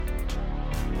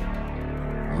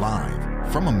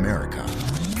Live from America,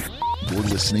 you're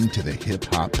listening to the Hip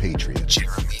Hop Patriot,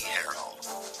 Jeremy Herrell.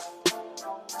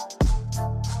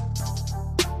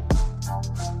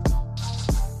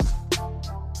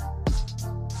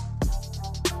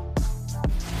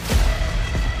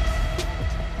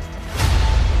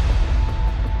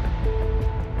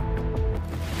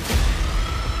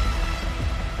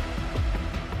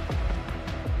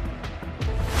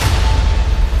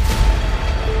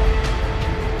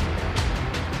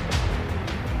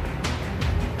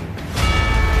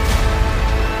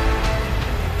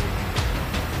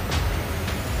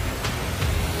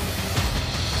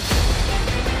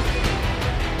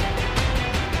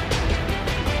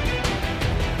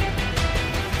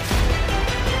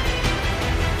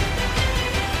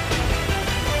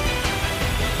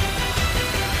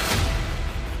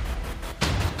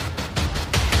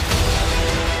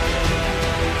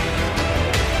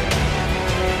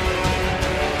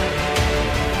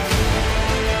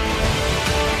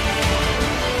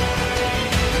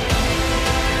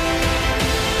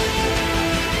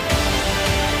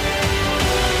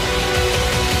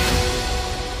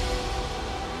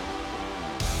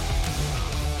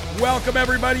 Welcome,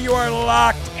 everybody. You are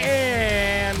locked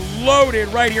and loaded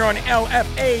right here on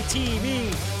LFA TV.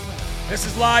 This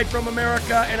is live from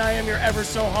America, and I am your ever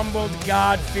so humbled,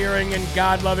 God-fearing, and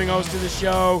God-loving host of the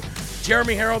show,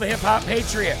 Jeremy Herrell, the Hip Hop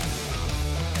Patriot,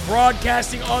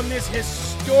 broadcasting on this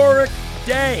historic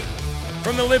day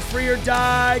from the Live Free or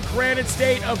Die Granite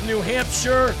State of New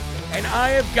Hampshire, and I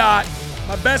have got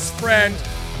my best friend,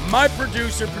 my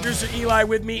producer Eli,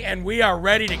 with me, and we are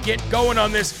ready to get going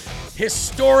on this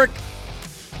historic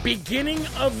beginning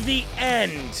of the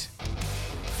end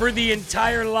for the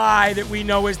entire lie that we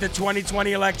know is the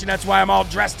 2020 election. That's why I'm all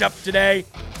dressed up today.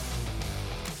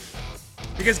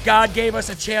 Because God gave us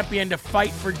a champion to fight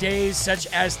for days such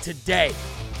as today.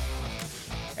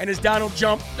 And as Donald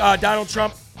Trump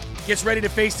gets ready to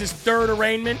face his third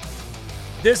arraignment,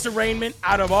 this arraignment,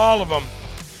 out of all of them,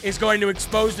 is going to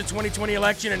expose the 2020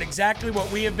 election and exactly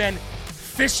what we have been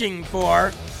fishing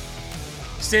for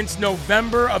since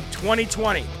November of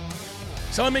 2020.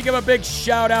 So let me give a big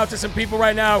shout out to some people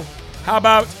right now. How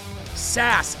about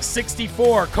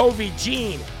Sass64, Covey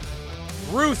Jean,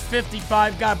 Ruth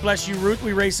 55, God bless you, Ruth.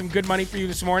 We raised some good money for you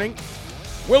this morning.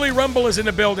 Willie Rumble is in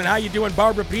the building. How you doing,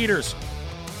 Barbara Peters?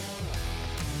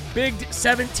 Big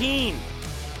 17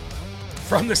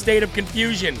 from the State of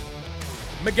Confusion.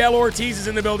 Miguel Ortiz is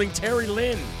in the building. Terry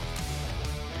Lynn.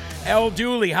 L.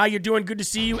 Dooley, how you doing? Good to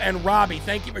see you. And Robbie,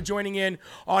 thank you for joining in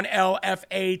on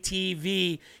LFA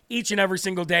TV each and every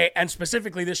single day, and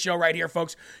specifically this show right here,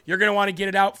 folks. You're going to want to get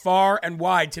it out far and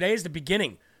wide. Today is the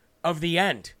beginning of the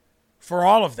end for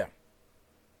all of them.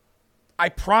 I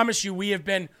promise you, we have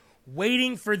been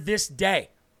waiting for this day.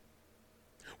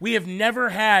 We have never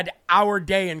had our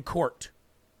day in court.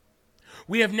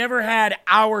 We have never had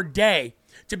our day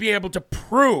to be able to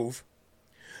prove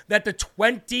that the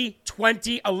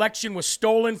 2020 election was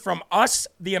stolen from us,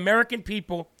 the American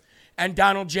people, and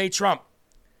Donald J. Trump.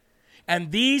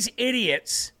 And these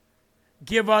idiots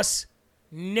give us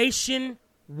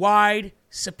nationwide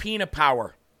subpoena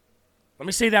power. Let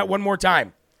me say that one more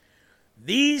time.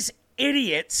 These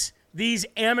idiots, these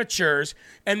amateurs,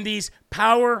 and these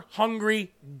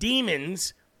power-hungry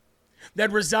demons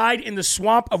that reside in the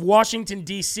swamp of Washington,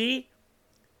 D.C.,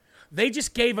 they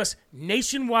just gave us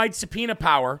nationwide subpoena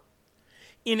power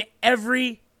in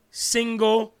every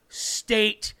single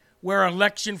state where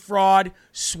election fraud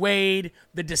swayed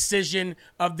the decision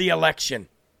of the election.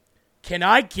 Can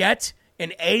I get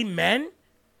an amen?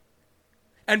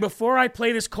 And before I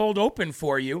play this cold open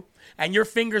for you, and your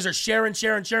fingers are sharing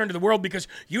to the world because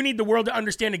you need the world to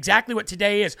understand exactly what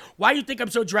today is. Why do you think I'm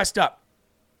so dressed up?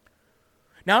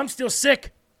 Now, I'm still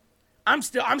sick. I'm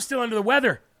still under the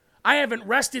weather. I haven't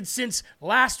rested since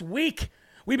last week.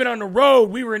 We've been on the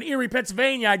road. We were in Erie,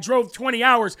 Pennsylvania. I drove 20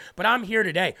 hours, but I'm here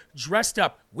today, dressed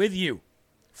up with you,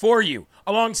 for you,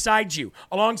 alongside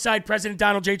President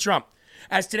Donald J. Trump,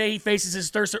 as today he faces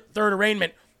his third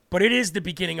arraignment. But it is the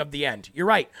beginning of the end. You're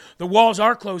right. The walls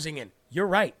are closing in. You're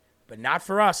right, but not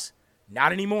for us.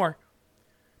 Not anymore.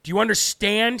 Do you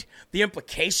understand the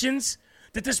implications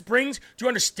that this brings? Do you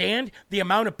understand the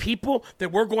amount of people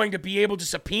that we're going to be able to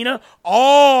subpoena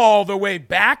all the way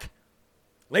back?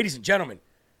 Ladies and gentlemen,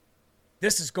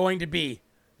 this is going to be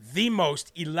the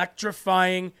most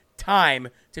electrifying time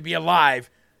to be alive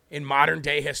in modern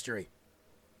day history.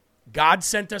 God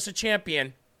sent us a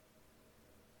champion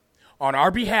on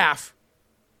our behalf,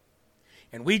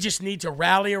 and we just need to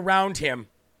rally around him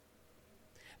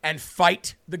and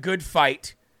fight the good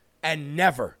fight and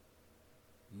never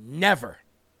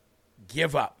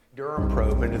give up. Durham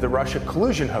probe into the Russia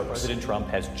collusion hoax. President Trump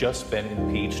has just been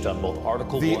impeached on both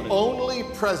Article 1 The and only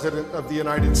president of the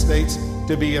United States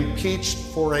to be impeached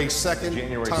for a second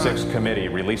January time. 6th committee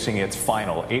releasing its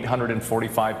final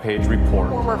 845-page report.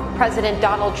 Former President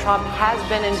Donald Trump has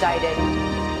been indicted.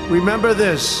 Remember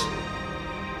this,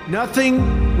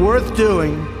 nothing worth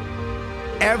doing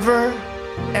ever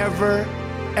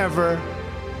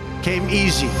came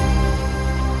easy.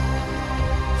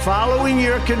 Following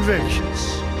your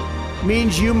convictions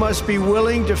means you must be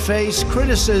willing to face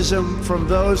criticism from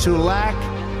those who lack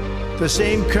the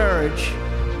same courage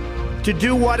to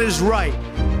do what is right.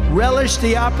 Relish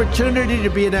the opportunity to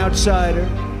be an outsider.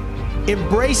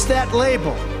 Embrace that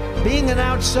label. Being an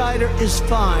outsider is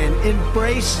fine.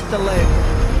 Embrace the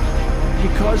label.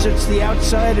 Because it's the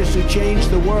outsiders who change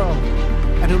the world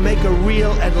and who make a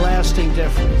real and lasting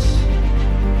difference.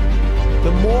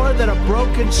 The more that a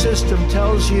broken system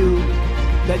tells you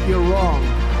that you're wrong,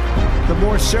 the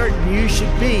more certain you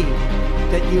should be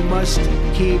that you must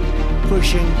keep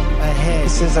pushing ahead.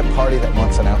 This is a party that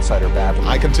wants an outsider badly.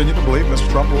 I continue to believe Mr.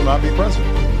 Trump will not be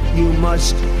president. You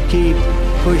must keep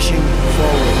pushing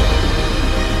forward.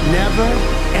 Never,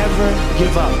 ever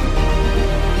give up.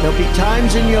 There'll be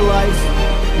times in your life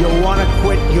you'll want to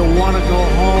quit, you'll want to go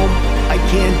home. I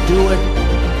can't do it.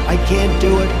 I can't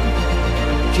do it.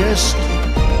 Just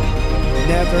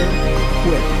never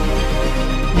quit.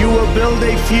 You will build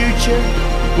a future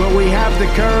where we have the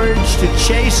courage to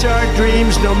chase our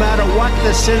dreams no matter what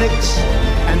the cynics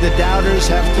and the doubters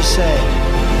have to say.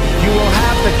 You will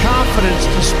have the confidence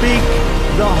to speak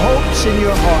the hopes in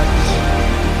your hearts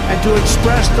and to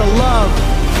express the love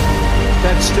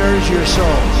that stirs your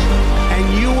souls. And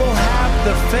you will have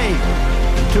the faith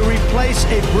to replace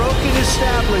a broken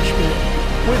establishment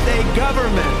with a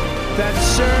government that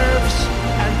serves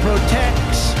and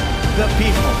protects the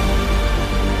people.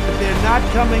 If they're not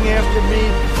coming after me,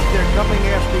 they're coming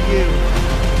after you.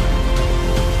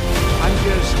 I'm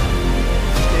just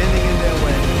standing in their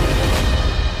way.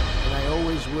 And I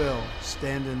always will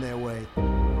stand in their way.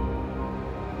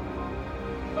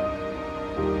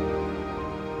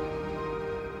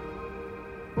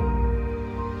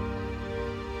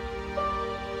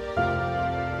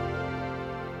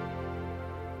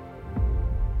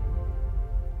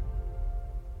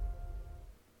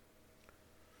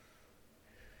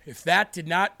 If that did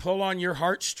not pull on your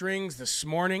heartstrings this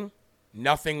morning,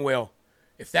 nothing will.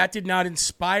 If that did not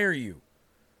inspire you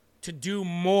to do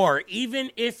more,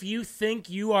 even if you think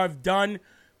you have done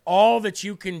all that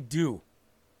you can do,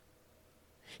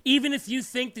 even if you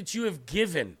think that you have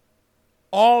given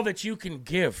all that you can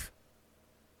give,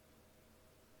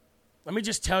 let me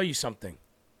just tell you something.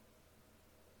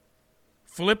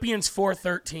 Philippians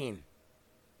 4:13.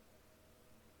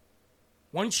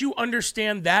 Once you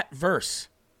understand that verse,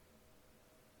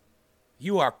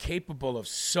 you are capable of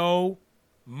so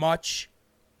much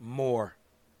more.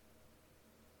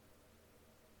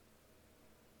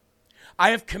 I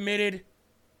have committed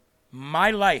my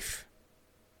life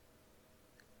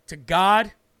to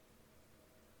God,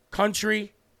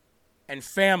 country, and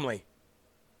family.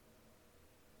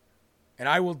 And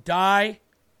I will die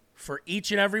for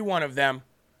each and every one of them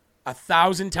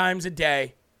 1,000 times a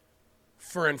day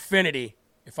for infinity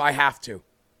if I have to.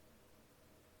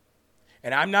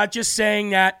 And I'm not just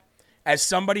saying that as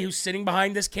somebody who's sitting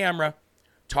behind this camera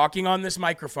talking on this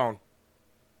microphone.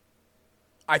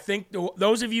 I think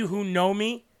those of you who know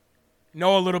me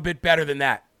know a little bit better than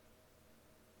that.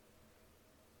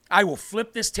 I will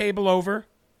flip this table over.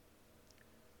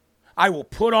 I will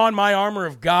put on my armor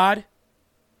of God.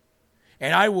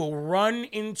 And I will run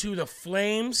into the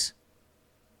flames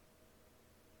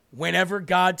whenever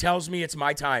God tells me it's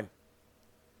my time.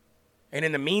 And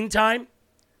in the meantime,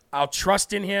 I'll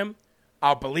trust in him.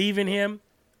 I'll believe in him.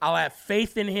 I'll have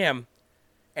faith in him.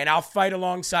 And I'll fight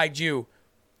alongside you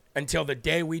until the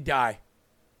day we die.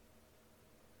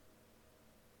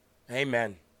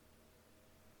 Amen.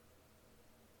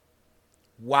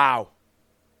 Wow.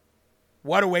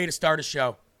 What a way to start a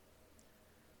show.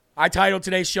 I titled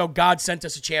today's show, God Sent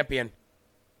Us a Champion.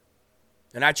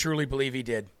 And I truly believe he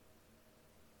did.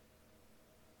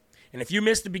 And if you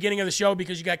missed the beginning of the show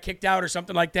because you got kicked out or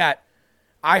something like that,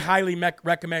 I highly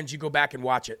recommend you go back and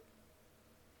watch it.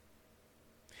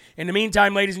 In the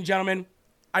meantime, ladies and gentlemen,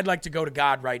 I'd like to go to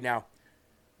God right now.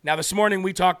 Now, this morning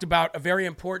we talked about a very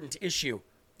important issue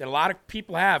that a lot of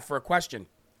people have for a question.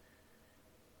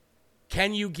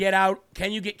 Can you get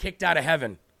kicked out of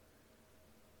heaven?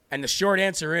 And the short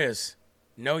answer is,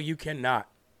 no, you cannot.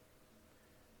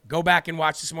 Go back and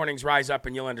watch this morning's Rise Up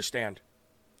and you'll understand.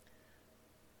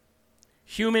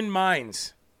 Human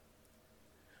minds,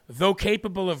 though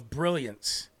capable of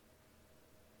brilliance,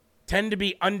 tend to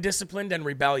be undisciplined and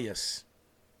rebellious.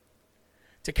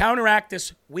 To counteract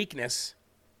this weakness,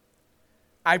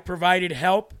 I provided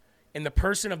help in the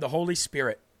person of the Holy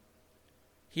Spirit.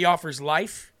 He offers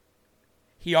life.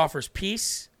 He offers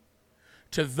peace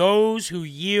to those who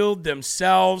yield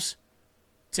themselves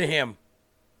to him.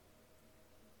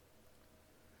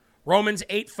 Romans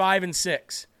 8, 5, and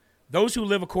 6. Those who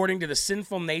live according to the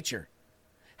sinful nature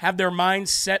have their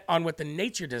minds set on what the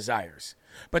nature desires.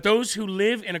 But those who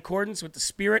live in accordance with the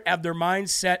Spirit have their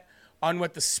minds set on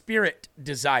what the Spirit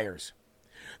desires.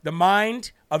 The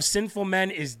mind of sinful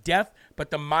men is death, but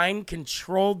the mind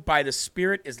controlled by the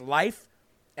Spirit is life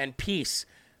and peace.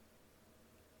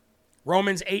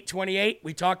 Romans 8:28,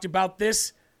 we talked about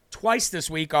this twice this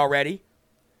week already.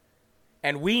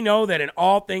 And we know that in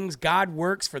all things God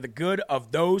works for the good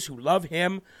of those who love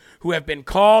him, who have been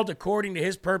called according to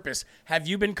his purpose. Have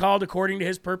you been called according to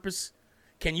his purpose?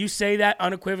 Can you say that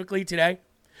unequivocally today?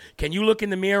 Can you look in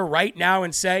the mirror right now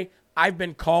and say, I've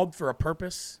been called for a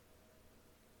purpose?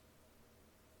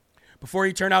 Before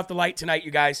you turn out the light tonight,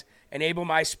 you guys, enable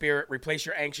my spirit, replace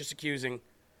your anxious accusing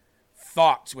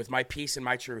thoughts with my peace and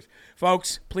my truth.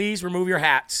 Folks, please remove your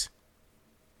hats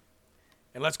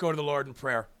and let's go to the Lord in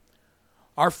prayer.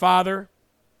 Our Father,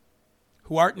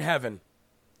 who art in heaven,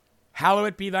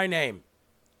 hallowed be thy name.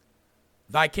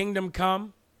 Thy kingdom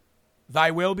come,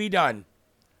 thy will be done,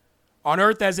 on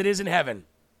earth as it is in heaven.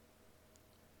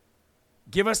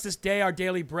 Give us this day our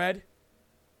daily bread,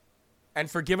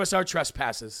 and forgive us our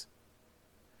trespasses,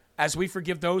 as we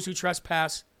forgive those who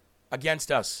trespass against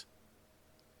us.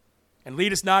 And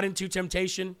lead us not into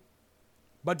temptation,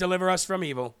 but deliver us from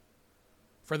evil.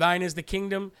 For thine is the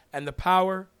kingdom and the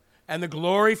power and the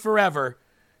glory forever.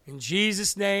 In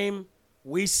Jesus' name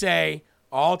we say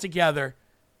all together,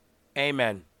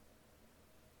 amen.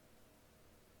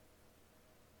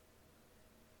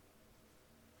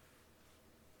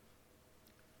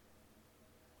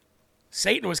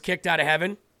 Satan was kicked out of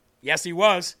heaven. Yes, he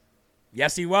was.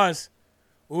 Yes, he was.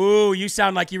 Ooh, you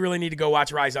sound like you really need to go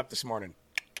watch Rise Up this morning.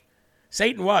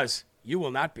 Satan was. You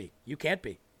will not be. You can't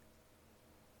be.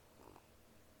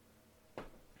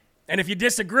 And if you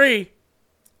disagree,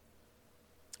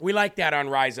 we like that on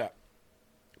Rise Up,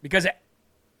 because it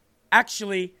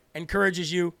actually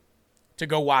encourages you to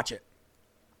go watch it.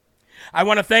 I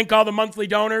want to thank all the monthly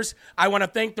donors. I want to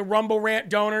thank the Rumble Rant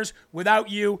donors. Without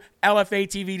you, LFA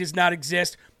TV does not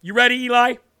exist. You ready,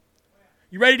 Eli?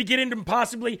 You ready to get into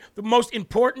possibly the most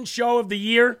important show of the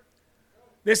year?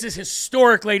 This is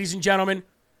historic, ladies and gentlemen.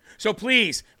 So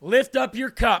please, lift up your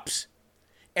cups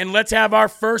and let's have our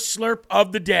first slurp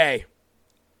of the day.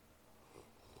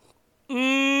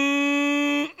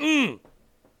 And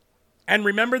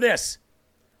remember this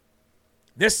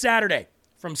Saturday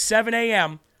from 7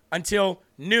 a.m. until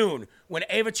noon, when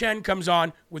Ava Chen comes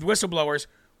on with Whistleblowers,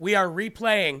 we are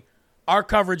replaying our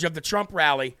coverage of the Trump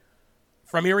rally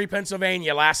from Erie,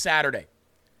 Pennsylvania last Saturday.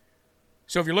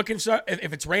 So if you're looking,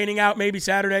 if it's raining out, maybe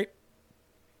Saturday,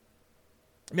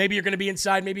 maybe you're going to be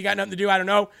inside, maybe you got nothing to do, I don't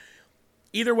know.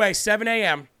 Either way, 7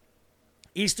 a.m.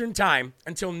 Eastern time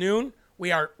until noon,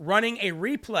 we are running a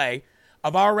replay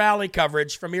of our rally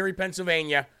coverage from Erie,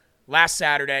 Pennsylvania last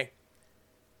Saturday.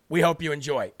 We hope you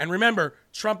enjoy. And remember,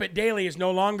 Trumpet Daily is no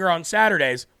longer on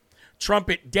Saturdays.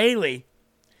 Trumpet Daily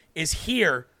is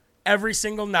here every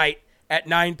single night at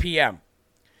 9 p.m.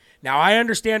 Now, I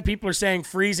understand people are saying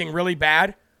freezing really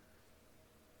bad.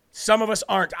 Some of us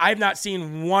aren't. I've not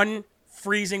seen one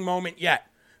freezing moment yet.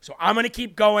 So I'm going to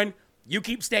keep going. You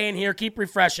keep staying here. Keep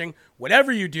refreshing.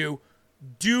 Whatever you do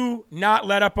not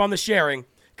let up on the sharing,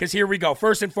 because here we go.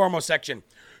 First and foremost section.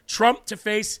 Trump to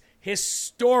face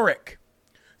historic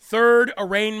third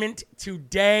arraignment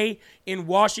today in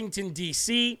Washington,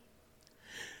 D.C.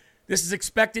 This is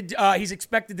expected. He's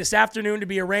expected this afternoon to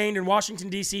be arraigned in Washington,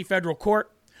 D.C. federal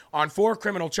court on 4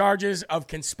 criminal charges of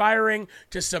conspiring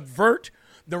to subvert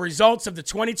the results of the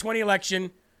 2020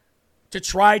 election to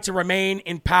try to remain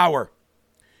in power.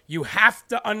 You have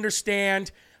to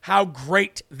understand how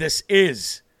great this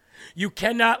is. You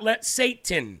cannot let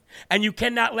Satan, and you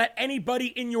cannot let anybody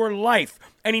in your life,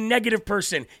 any negative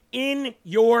person in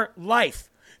your life,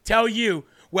 tell you,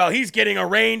 well, he's getting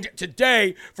arraigned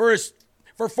today for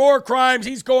 4 crimes.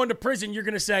 He's going to prison. You're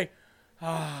going to say,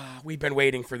 we've been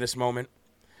waiting for this moment.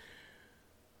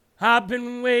 I've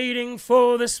been waiting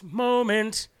for this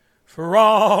moment for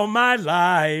all my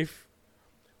life.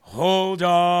 Hold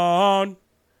on.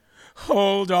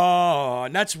 Hold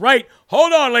on. That's right.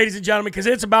 Hold on, ladies and gentlemen, because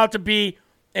it's about to be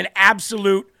an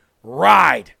absolute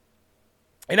ride.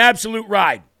 An absolute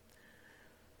ride.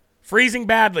 Freezing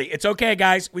badly. It's okay,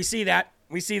 guys. We see that.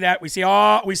 We see that. We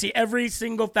see every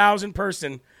single 1,000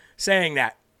 person saying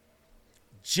that.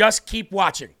 Just keep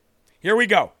watching. Here we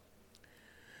go.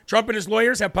 Trump and his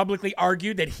lawyers have publicly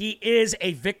argued that he is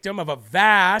a victim of a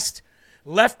vast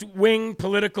left-wing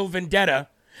political vendetta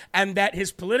and that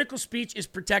his political speech is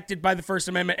protected by the First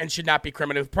Amendment and should not be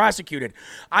criminally prosecuted.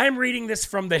 I am reading this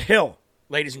from The Hill,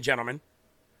 ladies and gentlemen.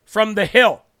 From The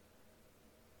Hill.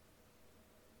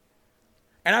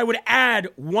 And I would add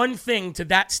one thing to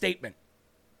that statement.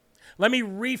 Let me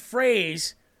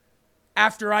rephrase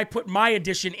after I put my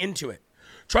addition into it.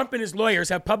 Trump and his lawyers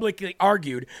have publicly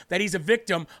argued that he's a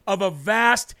victim of a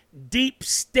vast, deep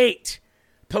state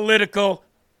political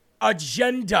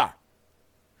agenda,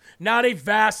 not a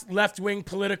vast left-wing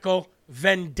political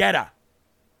vendetta.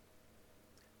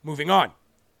 Moving on.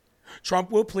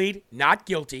 Trump will plead not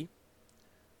guilty,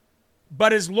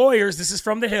 but his lawyers, this is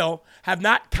from The Hill, have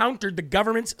not countered the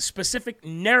government's specific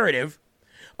narrative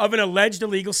of an alleged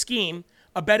illegal scheme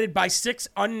abetted by 6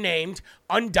 unnamed,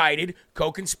 indicted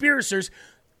co-conspirators.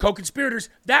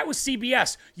 That was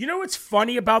CBS. You know what's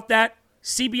funny about that?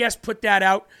 CBS put that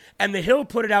out, and The Hill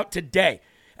put it out today.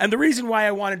 And the reason why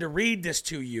I wanted to read this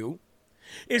to you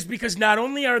is because not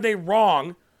only are they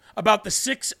wrong about the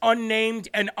 6 unnamed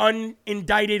and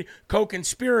unindicted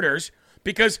co-conspirators,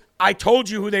 because I told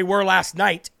you who they were last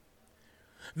night,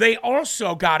 they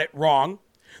also got it wrong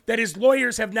that his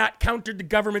lawyers have not countered the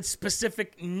government's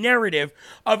specific narrative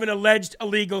of an alleged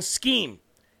illegal scheme.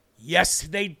 Yes,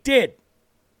 they did.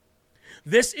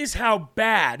 This is how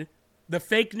bad the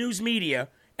fake news media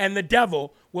and the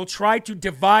devil will try to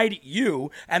divide you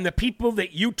and the people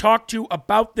that you talk to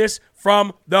about this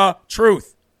from the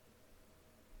truth.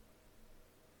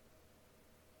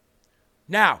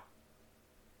 Now,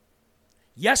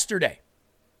 yesterday,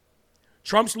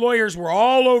 Trump's lawyers were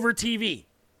all over TV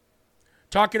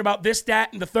talking about this,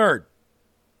 that, and the third.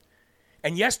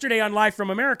 And yesterday on Live from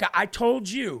America, I told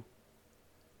you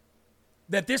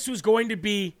that this was going to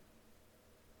be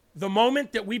the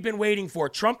moment that we've been waiting for,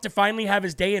 Trump to finally have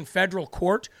his day in federal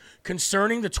court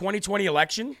concerning the 2020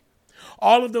 election.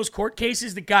 All of those court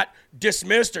cases that got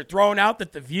dismissed or thrown out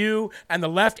that The View and the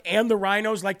left and the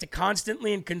rhinos like to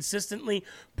constantly and consistently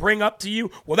bring up to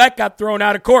you. Well, that got thrown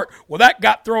out of court. Well, that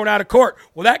got thrown out of court.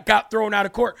 Well, that got thrown out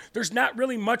of court. There's not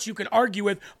really much you can argue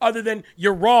with other than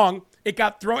you're wrong. It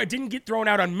didn't get thrown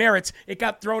out on merits. It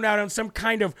got thrown out on some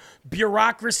kind of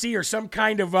bureaucracy or some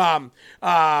kind of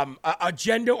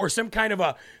agenda or some kind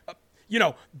of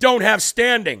don't have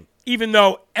standing, even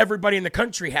though everybody in the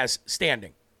country has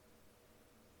standing.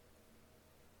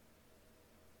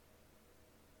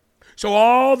 So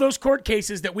all those court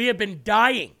cases that we have been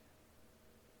dying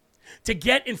to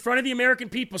get in front of the American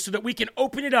people so that we can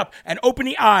open it up and open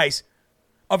the eyes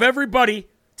of everybody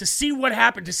to see what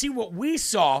happened, to see what we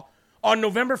saw on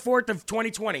November 4th of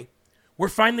 2020, we're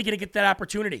finally going to get that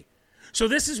opportunity. So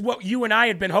this is what you and I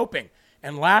had been hoping.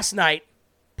 And last night,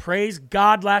 praise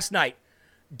God,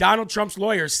 Donald Trump's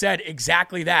lawyers said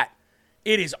exactly that.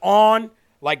 It is on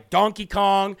like Donkey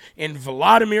Kong in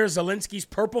Volodymyr Zelensky's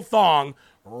purple thong.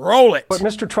 Roll it. What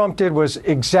Mr. Trump did was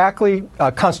exactly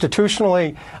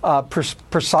constitutionally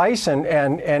precise and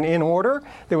in order.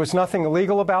 There was nothing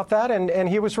illegal about that, and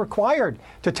he was required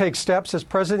to take steps as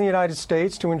President of the United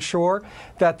States to ensure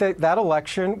that that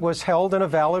election was held in a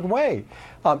valid way.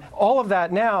 All of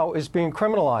that now is being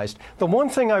criminalized. The one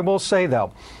thing I will say,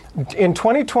 though, in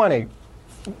 2020,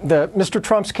 Mr.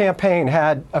 Trump's campaign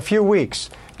had a few weeks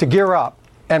to gear up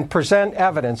and present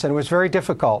evidence, and it was very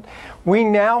difficult. We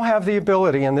now have the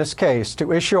ability in this case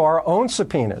to issue our own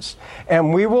subpoenas,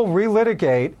 and we will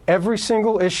relitigate every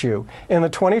single issue in the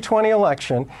 2020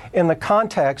 election in the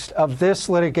context of this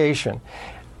litigation.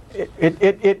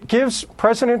 It gives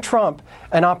President Trump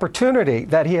an opportunity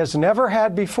that he has never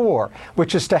had before,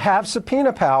 which is to have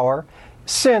subpoena power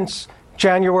since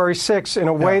January 6th in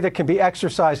a way that can be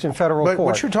exercised in federal court. But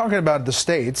what you're talking about, the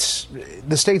states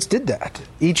did that.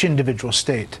 Each individual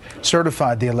state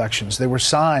certified the elections. They were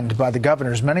signed by the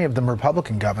governors, many of them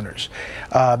Republican governors,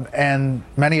 and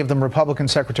many of them Republican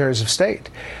secretaries of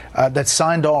state that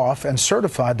signed off and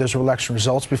certified those election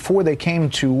results before they came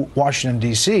to Washington,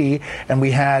 D.C., and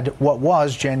we had what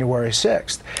was January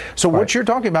 6th. So what you're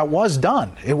talking about was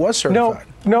done. It was certified.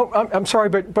 No, I'm sorry,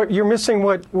 but you're missing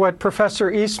what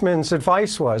Professor Eastman's advice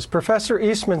advice was. Professor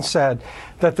Eastman said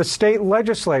that the state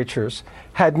legislatures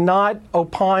had not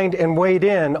opined and weighed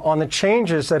in on the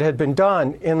changes that had been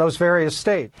done in those various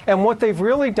states. And what they've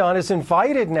really done is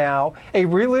invited now a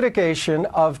relitigation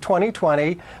of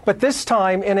 2020, but this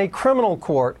time in a criminal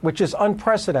court, which is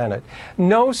unprecedented.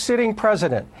 No sitting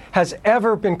president has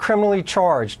ever been criminally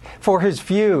charged for his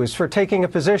views, for taking a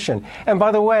position. And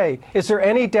by the way, is there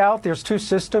any doubt there's two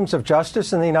systems of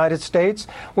justice in the United States?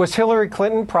 Was Hillary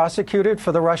Clinton prosecuted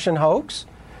for the Russian hoax?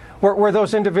 Were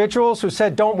those individuals who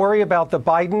said, don't worry about the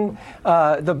Biden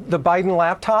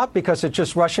laptop because it's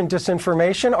just Russian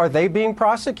disinformation, are they being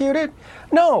prosecuted?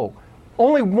 No.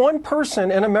 Only one person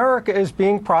in America is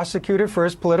being prosecuted for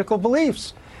his political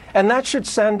beliefs. And that should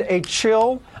send a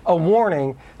chill, a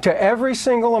warning to every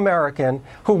single American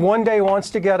who one day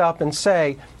wants to get up and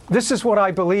say, this is what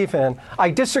I believe in. I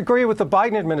disagree with the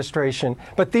Biden administration,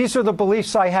 but these are the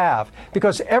beliefs I have.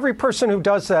 Because every person who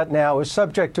does that now is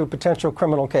subject to a potential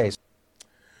criminal case.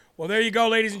 Well, there you go,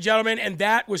 ladies and gentlemen. And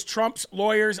that was Trump's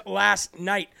lawyers last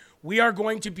night. We are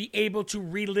going to be able to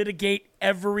relitigate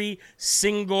every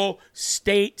single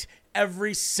state,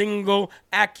 every single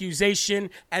accusation.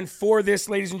 And for this,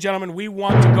 ladies and gentlemen, we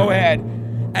want to go ahead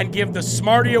and give the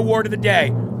Smarty Award of the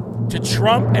day to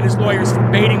Trump and his lawyers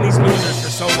for baiting these losers for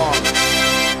so long.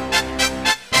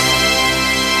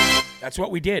 That's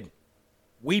what we did.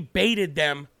 We baited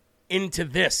them into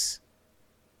this.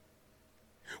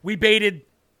 We baited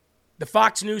the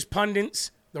Fox News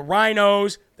pundits, the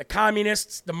rhinos, the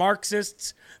communists, the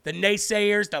Marxists, the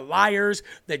naysayers, the liars,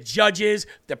 the judges,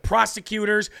 the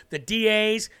prosecutors, the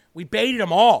DAs. We baited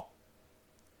them all.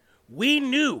 We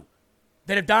knew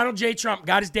that if Donald J. Trump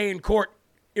got his day in court,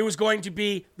 it was going to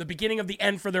be the beginning of the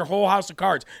end for their whole house of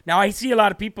cards. Now, I see a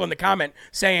lot of people in the comment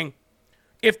saying,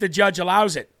 if the judge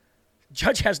allows it, the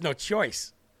judge has no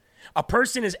choice. A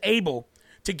person is able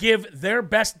to give their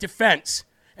best defense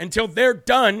until they're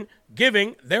done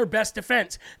giving their best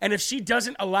defense. And if she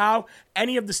doesn't allow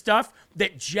any of the stuff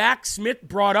that Jack Smith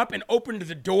brought up and opened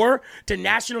the door to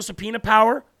national subpoena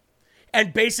power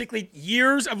and basically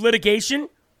years of litigation,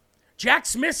 Jack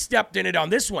Smith stepped in it on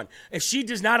this one. If she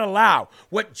does not allow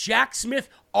what Jack Smith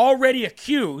already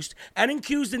accused and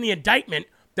accused in the indictment,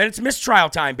 then it's mistrial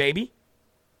time, baby.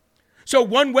 So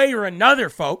one way or another,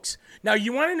 folks. Now,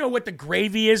 you want to know what the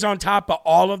gravy is on top of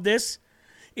all of this?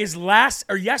 Is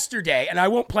yesterday, and I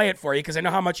won't play it for you because I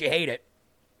know how much you hate it.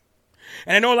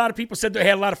 And I know a lot of people said they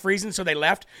had a lot of reasons, so they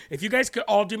left. If you guys could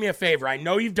all do me a favor, I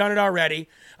know you've done it already.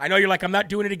 I know you're like, I'm not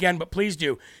doing it again, but please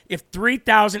do. If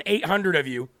 3,800 of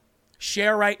you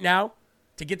share right now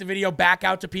to get the video back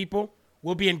out to people,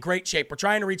 we'll be in great shape. We're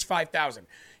trying to reach 5,000.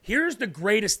 Here's the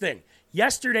greatest thing.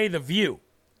 Yesterday, The View,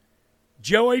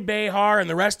 Joey Behar and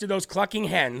the rest of those clucking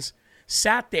hens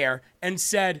sat there and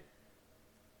said,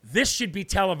 this should be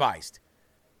televised.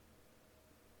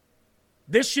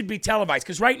 This should be televised.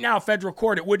 Because right now, federal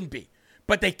court, it wouldn't be.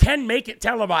 But they can make it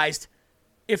televised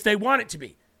if they want it to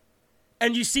be.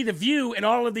 And you see The View and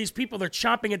all of these people, they're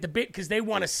chomping at the bit because they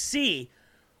want to see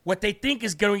what they think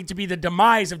is going to be the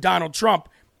demise of Donald Trump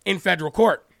in federal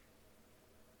court.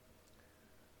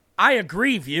 I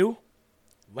agree, View.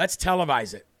 Let's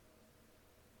televise it.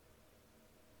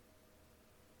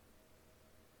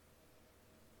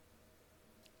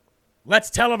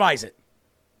 Let's televise it.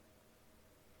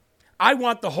 I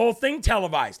want the whole thing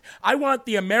televised. I want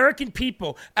the American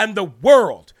people and the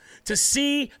world to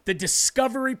see the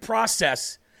discovery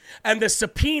process and the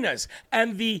subpoenas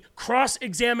and the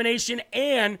cross-examination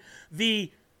and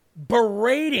the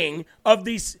berating of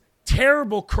these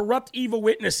terrible, corrupt, evil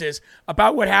witnesses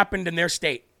about what happened in their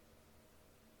state.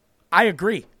 I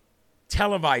agree.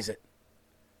 Televise it.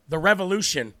 The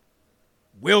revolution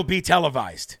will be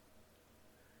televised.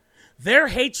 Their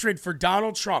hatred for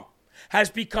Donald Trump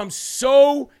has become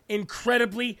so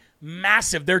incredibly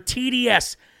massive. Their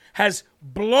TDS has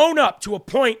blown up to a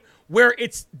point where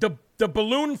it's the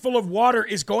balloon full of water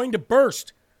is going to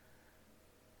burst.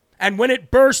 And when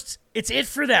it bursts, it's it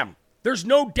for them. There's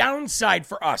no downside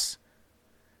for us.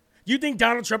 You think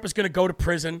Donald Trump is going to go to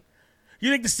prison? You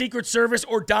think the Secret Service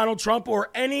or Donald Trump or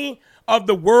any of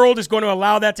the world is going to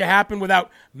allow that to happen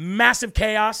without massive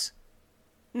chaos?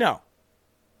 No.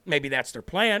 Maybe that's their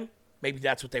plan. Maybe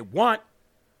that's what they want.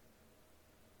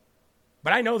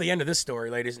 But I know the end of this story,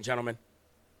 ladies and gentlemen.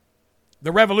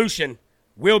 The revolution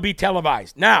will be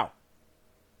televised. Now,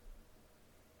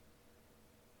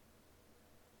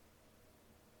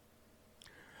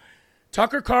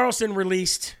 Tucker Carlson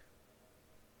released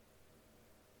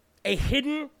a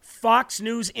hidden Fox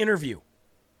News interview.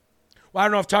 Well, I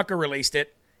don't know if Tucker released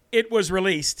it. It was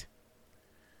released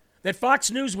that Fox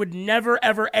News would never,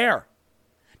 ever air.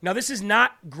 Now, this is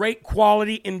not great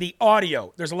quality in the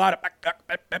audio. There's a lot of,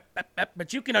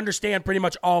 but you can understand pretty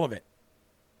much all of it.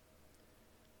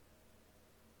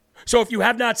 So if you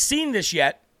have not seen this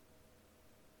yet,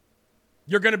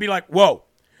 you're going to be like, whoa.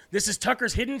 This is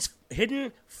Tucker's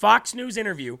hidden Fox News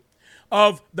interview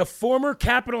of the former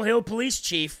Capitol Hill police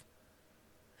chief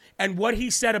and what he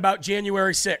said about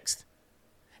January 6th.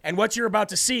 And what you're about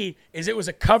to see is it was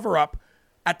a cover-up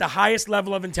at the highest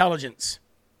level of intelligence.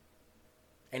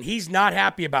 And he's not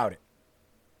happy about it.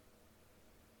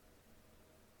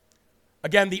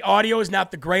 Again, the audio is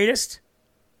not the greatest,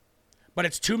 but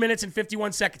it's 2 minutes and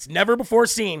 51 seconds. Never before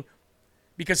seen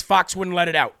because Fox wouldn't let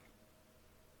it out.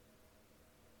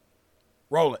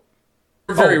 Roll it.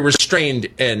 We're very restrained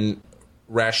and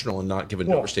rational and not give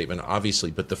an overstatement, obviously,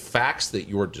 but the facts that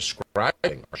you're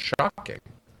describing are shocking.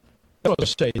 I was going to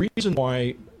say, the reason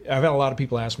why I've had a lot of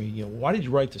people ask me, why did you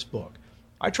write this book?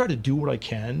 I try to do what I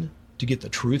can to get the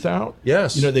truth out.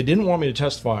 Yes. They didn't want me to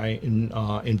testify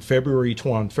on February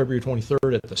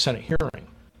 23rd at the Senate hearing.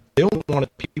 They only wanted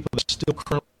people that are still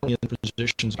currently in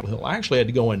positions on the Hill. I actually had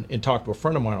to go and talk to a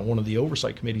friend of mine on one of the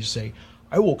oversight committees and say,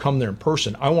 I will come there in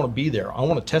person. I want to be there. I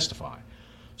want to testify.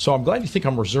 So I'm glad you think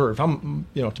I'm reserved. I'm,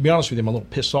 to be honest with you, I'm a little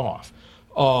pissed off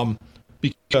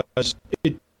because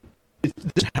it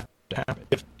doesn't have to happen.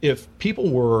 If people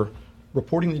were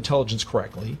reporting the intelligence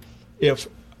correctly, if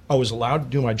I was allowed to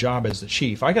do my job as the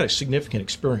chief, I got a significant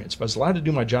experience. If I was allowed to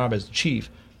do my job as the chief,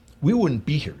 we wouldn't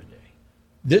be here today.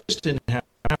 This didn't happen.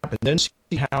 Then see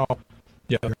how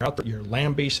you're out there, you're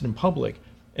lambasted in public.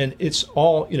 And it's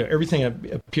all, everything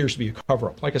appears to be a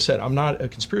cover-up. Like I said, I'm not a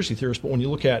conspiracy theorist, but when you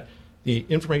look at the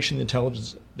information the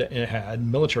intelligence that it had,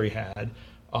 military had,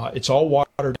 it's all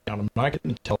watered down. I'm not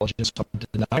getting intelligence. I'm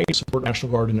denied support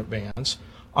National Guard in advance.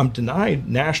 I'm denied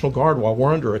National Guard while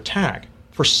we're under attack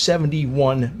for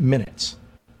 71 minutes.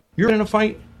 You're in a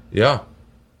fight? Yeah.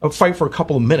 A fight for a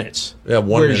couple of minutes. Yeah,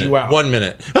 1 minute. You out. 1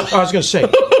 minute. I was going to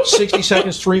say, 60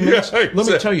 seconds, 3 minutes. Yeah, exactly.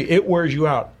 Let me tell you, it wears you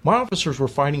out. My officers were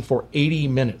fighting for 80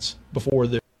 minutes before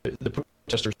the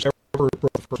protesters ever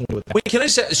broke first with that. Wait, can I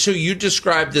say, so you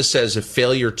described this as a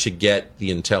failure to get the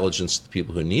intelligence to the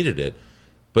people who needed it,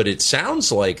 but it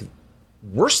sounds like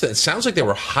worse than, it sounds like they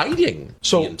were hiding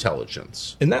the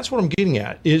intelligence. And that's what I'm getting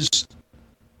at, is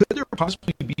could there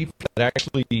possibly be people that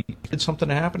actually did something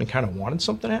to happen and kind of wanted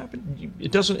something to happen?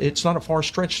 It's not a far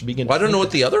stretch to begin. Well, I don't know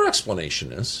what the other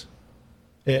explanation is.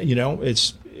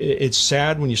 It's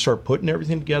sad when you start putting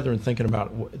everything together and thinking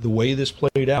about the way this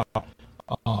played out.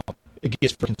 It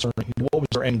gets concerning. What was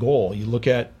their end goal? You look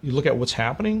at what's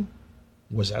happening.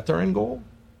 Was that their end goal?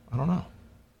 I don't know.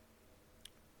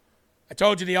 I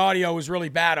told you the audio was really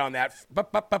bad on that.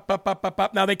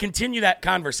 Now they continue that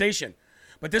conversation,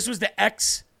 but this was the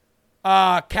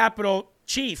ex-Capitol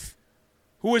chief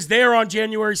who was there on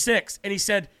January 6th, and he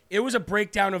said it was a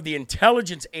breakdown of the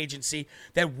intelligence agency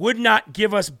that would not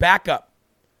give us backup.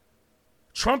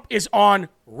 Trump is on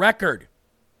record.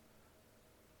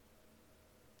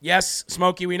 Yes,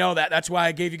 Smokey, we know that. That's why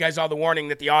I gave you guys all the warning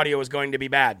that the audio is going to be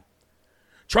bad.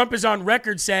 Trump is on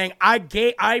record saying,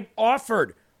 I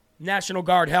offered National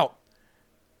Guard help.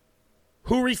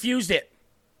 Who refused it?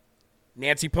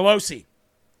 Nancy Pelosi.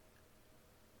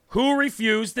 Who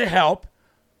refused the help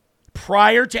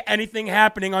prior to anything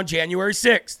happening on January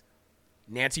 6th?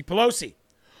 Nancy Pelosi.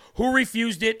 Who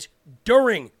refused it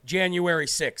during January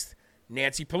 6th?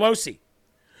 Nancy Pelosi.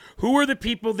 Who were the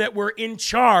people that were in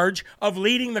charge of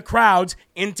leading the crowds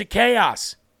into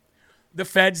chaos? The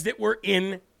feds that were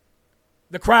in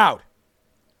the crowd.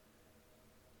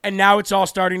 And now it's all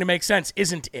starting to make sense,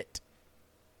 isn't it?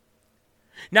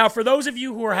 Now, for those of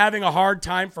you who are having a hard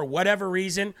time for whatever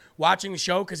reason watching the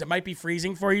show because it might be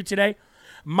freezing for you today,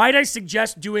 might I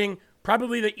suggest doing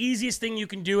probably the easiest thing you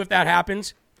can do if that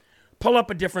happens? Pull up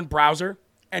a different browser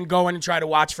and go in and try to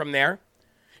watch from there.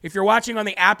 If you're watching on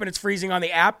the app and it's freezing on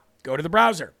the app, go to the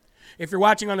browser. If you're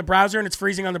watching on the browser and it's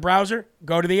freezing on the browser,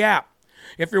 go to the app.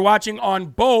 If you're watching on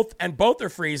both and both are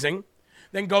freezing,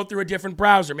 then go through a different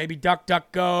browser, maybe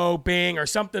DuckDuckGo, Bing, or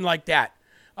something like that.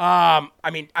 I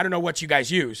don't know what you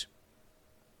guys use.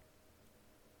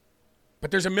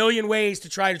 But there's a million ways to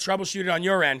try to troubleshoot it on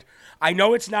your end. I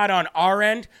know it's not on our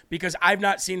end because I've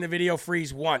not seen the video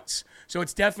freeze once. So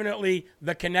it's definitely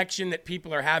the connection that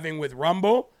people are having with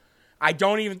Rumble. I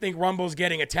don't even think Rumble's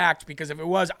getting attacked because if it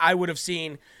was, I would have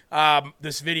seen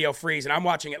this video freeze, and I'm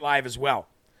watching it live as well.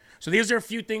 So these are a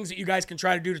few things that you guys can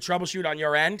try to do to troubleshoot on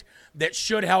your end that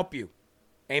should help you.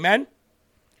 Amen?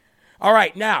 All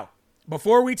right, now,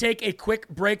 before we take a quick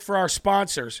break for our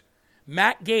sponsors,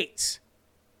 Matt Gaetz,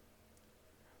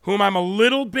 whom I'm a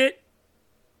little bit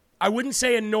I wouldn't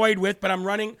say annoyed with, but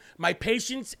my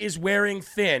patience is wearing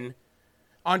thin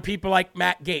on people like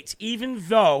Matt Gaetz, even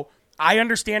though I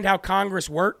understand how Congress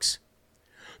works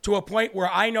to a point where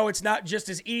I know it's not just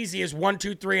as easy as 1,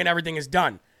 2, 3 and everything is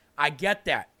done. I get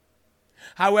that.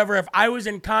 However, if I was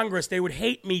in Congress, they would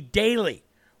hate me daily,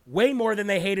 way more than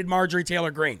they hated Marjorie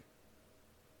Taylor Greene.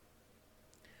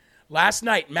 Last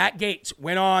night, Matt Gaetz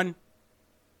went on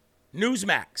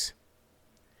Newsmax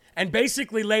and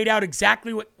basically laid out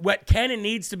exactly what can and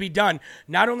needs to be done,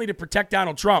 not only to protect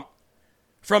Donald Trump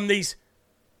from these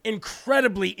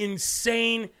incredibly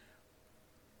insane,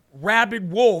 rabid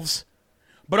wolves,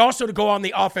 but also to go on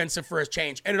the offensive for his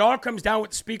change. And it all comes down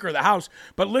with the Speaker of the House.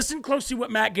 But listen closely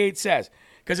what Matt Gaetz says,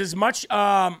 because as much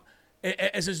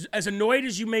as annoyed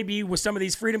as you may be with some of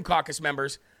these Freedom Caucus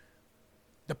members,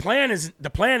 the plan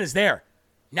is there.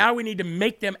 Now we need to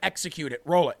make them execute it.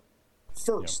 Roll it.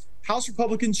 First, House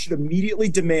Republicans should immediately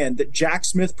demand that Jack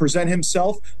Smith present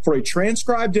himself for a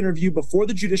transcribed interview before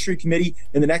the Judiciary Committee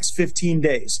in the next 15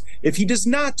 days. If he does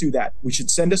not do that, we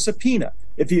should send a subpoena.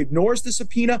 If he ignores the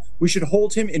subpoena, we should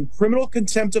hold him in criminal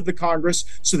contempt of the Congress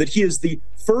so that he is the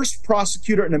first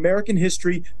prosecutor in American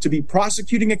history to be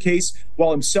prosecuting a case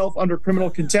while himself under criminal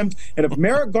contempt. And if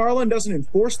Merrick Garland doesn't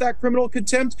enforce that criminal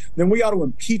contempt, then we ought to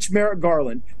impeach Merrick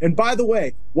Garland. And by the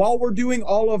way, while we're doing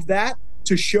all of that,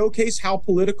 to showcase how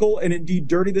political and indeed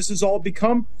dirty this has all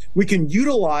become, we can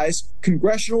utilize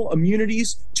congressional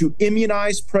immunities to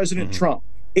immunize President Trump.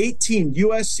 18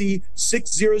 U.S.C.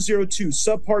 6002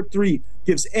 subpart 3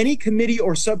 gives any committee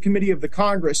or subcommittee of the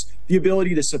Congress the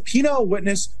ability to subpoena a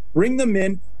witness, bring them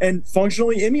in, and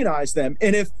functionally immunize them.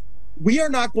 And if we are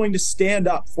not going to stand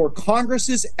up for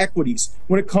Congress's equities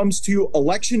when it comes to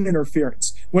election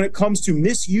interference, when it comes to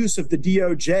misuse of the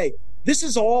DOJ, this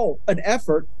is all an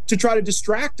effort to try to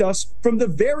distract us from the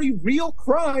very real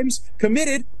crimes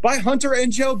committed by Hunter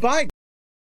and Joe Biden.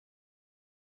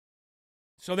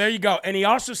 So there you go. And he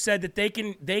also said that they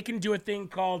can do a thing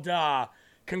called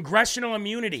congressional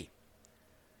immunity.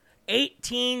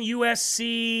 18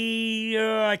 USC,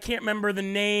 I can't remember the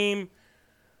name.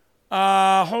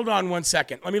 Hold on one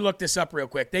second. Let me look this up real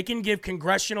quick. They can give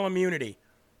congressional immunity.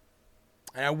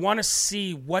 And I want to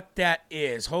see what that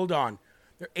is. Hold on.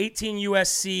 They're 18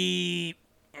 USC.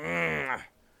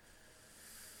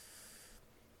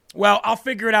 Well, I'll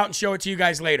figure it out and show it to you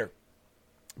guys later.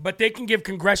 But they can give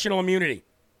congressional immunity.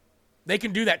 They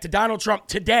can do that to Donald Trump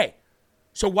today.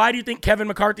 So why do you think Kevin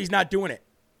McCarthy's not doing it?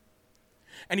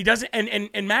 And he doesn't.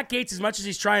 And Matt Gaetz, as much as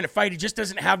he's trying to fight, he just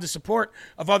doesn't have the support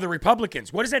of other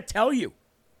Republicans. What does that tell you?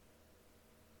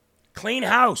 Clean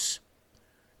house.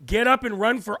 Get up and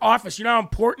run for office. You know how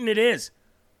important it is.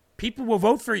 People will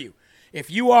vote for you. If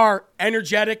you are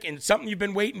energetic and something you've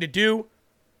been waiting to do,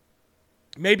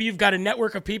 maybe you've got a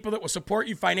network of people that will support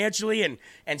you financially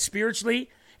and spiritually,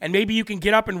 and maybe you can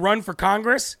get up and run for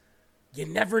Congress. You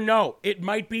never know. It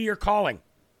might be your calling.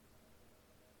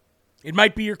 It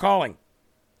might be your calling.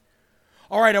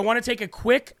 All right, I want to take a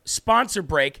quick sponsor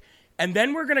break, and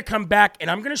then we're going to come back,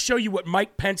 and I'm going to show you what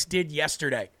Mike Pence did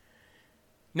yesterday.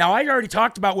 Now, I already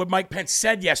talked about what Mike Pence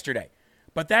said yesterday,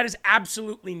 but that is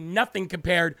absolutely nothing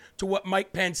compared to what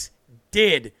Mike Pence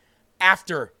did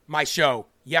after my show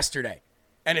yesterday.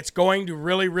 And it's going to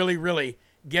really, really, really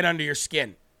get under your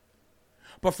skin.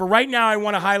 But for right now, I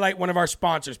want to highlight one of our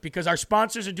sponsors, because our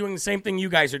sponsors are doing the same thing you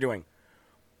guys are doing.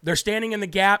 They're standing in the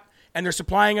gap, and they're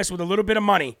supplying us with a little bit of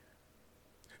money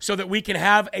so that we can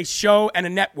have a show and a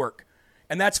network.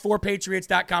 And that's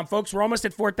 4patriots.com. Folks, we're almost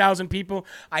at 4,000 people.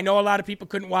 I know a lot of people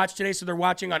couldn't watch today, so they're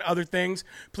watching on other things.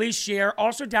 Please share.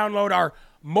 Also download our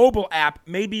mobile app.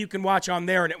 Maybe you can watch on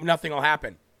there and nothing will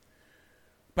happen.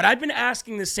 But I've been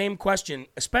asking the same question,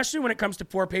 especially when it comes to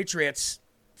 4 Patriots,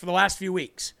 for the last few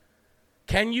weeks.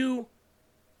 Can you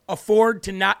afford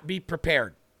to not be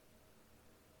prepared?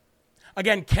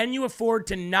 Again, can you afford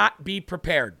to not be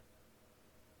prepared?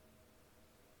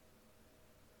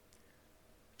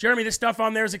 Jeremy, this stuff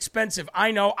on there is expensive. I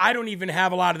know. I don't even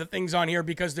have a lot of the things on here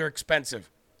because they're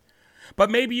expensive. But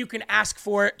maybe you can ask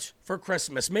for it for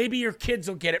Christmas. Maybe your kids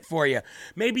will get it for you.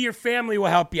 Maybe your family will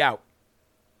help you out.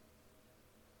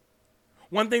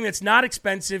 One thing that's not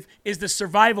expensive is the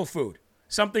survival food,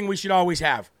 something we should always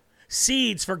have.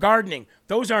 Seeds for gardening,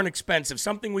 those aren't expensive,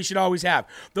 something we should always have.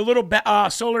 The little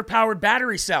solar-powered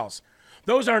battery cells,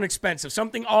 those aren't expensive,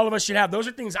 something all of us should have. Those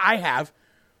are things I have.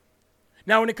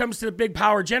 Now, when it comes to the big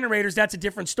power generators, that's a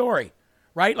different story,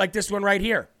 right? Like this one right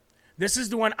here. This is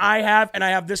the one I have, and I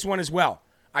have this one as well.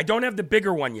 I don't have the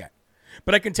bigger one yet.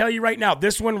 But I can tell you right now,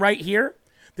 this one right here,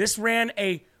 this ran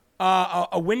a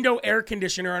window air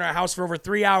conditioner in our house for over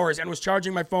 3 hours and was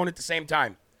charging my phone at the same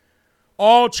time.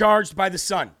 All charged by the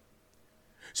sun.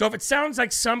 So if it sounds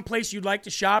like some place you'd like to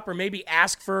shop, or maybe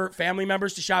ask for family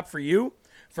members to shop for you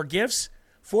for gifts,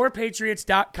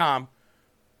 4patriots.com,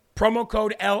 promo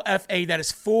code LFA. That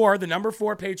is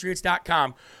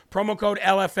 4patriots.com, promo code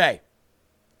LFA.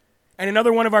 And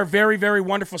another one of our very, very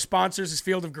wonderful sponsors is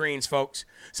Field of Greens, folks.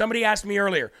 Somebody asked me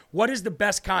earlier, what is the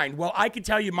best kind? Well, I can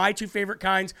tell you my two favorite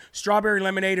kinds, strawberry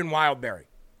lemonade and wild berry.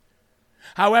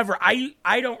 However,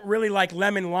 I don't really like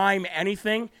lemon lime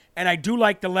anything, and I do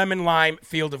like the lemon lime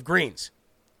Field of Greens.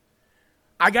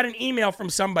 I got an email from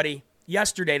somebody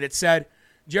yesterday that said,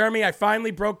 Jeremy, I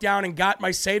finally broke down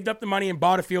and saved up the money and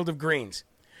bought a Field of Greens.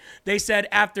 They said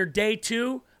after day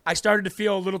 2, I started to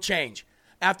feel a little change.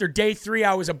 After day 3,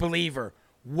 I was a believer.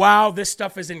 Wow, this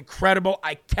stuff is incredible.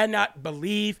 I cannot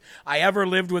believe I ever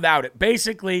lived without it.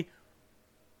 Basically,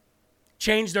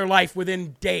 changed their life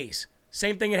within days.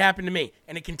 Same thing had happened to me,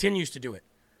 and it continues to do it.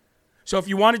 So if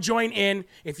you want to join in,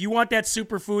 if you want that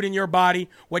superfood in your body,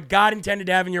 what God intended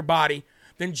to have in your body,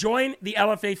 then join the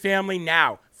LFA family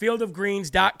now.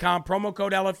 Fieldofgreens.com, promo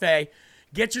code LFA.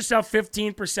 Get yourself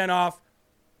 15% off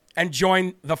and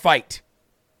join the fight.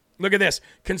 Look at this.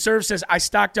 Conserve says, I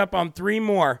stocked up on 3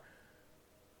 more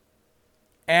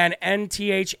and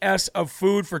NTHS of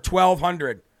food for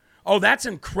 $1,200. Oh, that's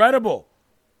incredible.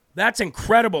 That's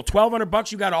incredible.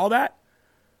 $1,200, you got all that?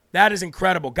 That is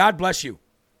incredible. God bless you.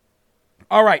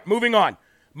 All right, moving on.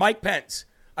 Mike Pence.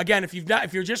 Again,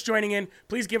 if you're just joining in,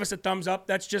 please give us a thumbs up.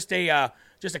 That's just a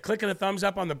click of the thumbs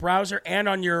up on the browser and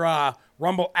on your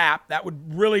Rumble app. That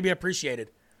would really be appreciated.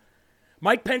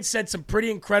 Mike Pence said some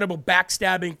pretty incredible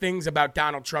backstabbing things about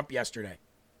Donald Trump yesterday.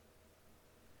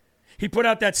 He put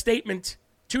out that statement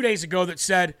 2 days ago that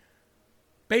said,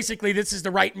 basically, this is the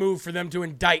right move for them to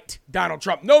indict Donald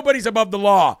Trump. Nobody's above the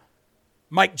law,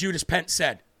 Mike Judas Pence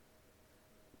said.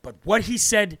 But what he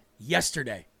said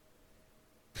yesterday,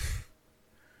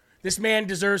 this man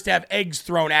deserves to have eggs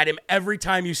thrown at him every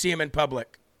time you see him in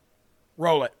public.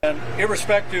 Roll it. And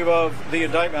irrespective of the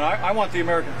indictment, I want the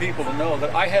American people to know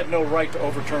that I had no right to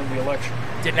overturn the election.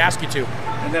 Didn't ask you to.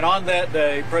 And then on that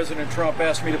day, President Trump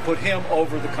asked me to put him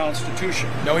over the Constitution.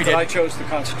 No, he didn't. I chose the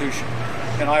Constitution,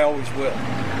 and I always will.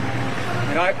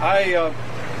 And I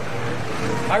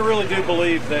really do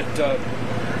believe that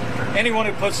anyone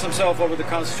who puts themselves over the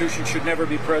Constitution should never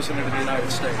be president of the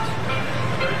United States.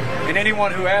 And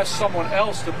anyone who asks someone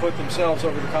else to put themselves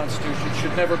over the Constitution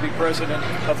should never be president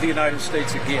of the United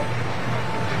States again.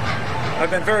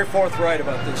 I've been very forthright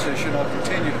about this issue, and I'll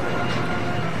continue to be.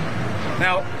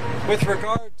 Now, with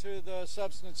regard to the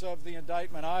substance of the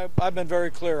indictment, I've been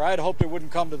very clear. I had hoped it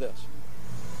wouldn't come to this.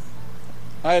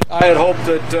 I had hoped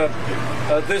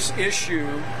that this issue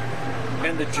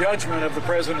and the judgment of the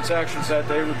president's actions that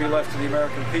day would be left to the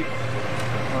American people.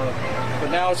 But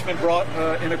now it's been brought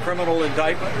in a criminal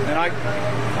indictment, and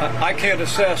I can't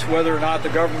assess whether or not the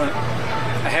government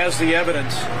has the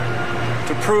evidence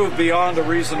to prove beyond a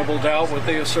reasonable doubt what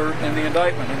they assert in the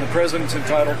indictment. And the president's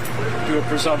entitled to a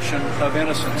presumption of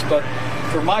innocence. But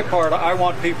for my part, I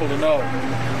want people to know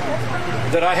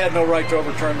that I had no right to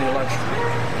overturn the election.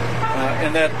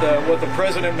 And that what the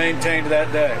president maintained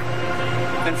that day,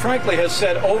 and frankly has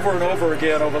said over and over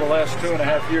again over the last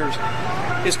 2.5 years,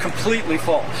 is completely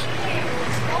false.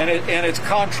 And it's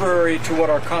contrary to what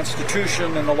our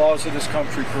Constitution and the laws of this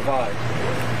country provide.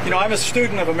 You know, I'm a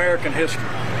student of American history.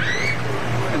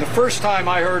 And the first time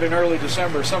I heard in early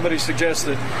December somebody suggest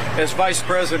that as vice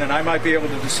president I might be able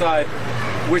to decide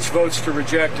which votes to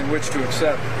reject and which to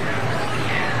accept,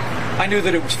 I knew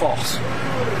that it was false.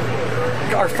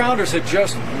 Our founders had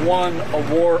just won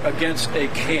a war against a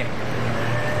king.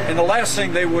 And the last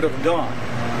thing they would have done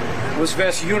was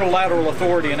vest unilateral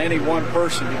authority in any one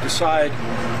person to decide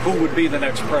who would be the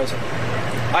next president.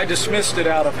 I dismissed it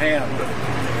out of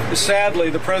hand. Sadly,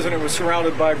 the president was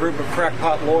surrounded by a group of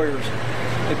crackpot lawyers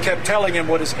that kept telling him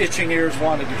what his itching ears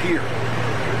wanted to hear.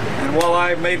 And while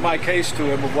I made my case to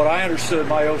him of what I understood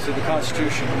my oath to the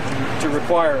Constitution to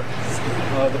require,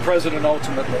 the president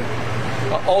ultimately,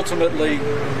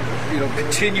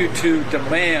 continue to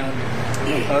demand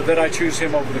that I choose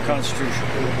him over the Constitution.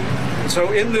 And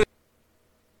so in this.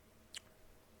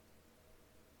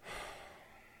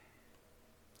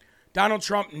 Donald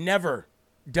Trump never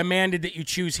demanded that you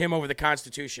choose him over the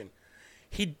Constitution.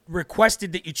 He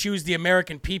requested that you choose the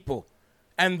American people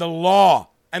and the law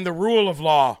and the rule of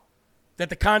law that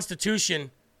the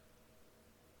Constitution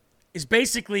is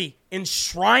basically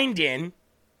enshrined in,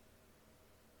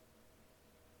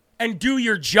 and do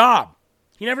your job.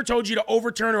 He never told you to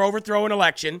overturn or overthrow an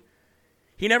election.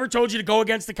 He never told you to go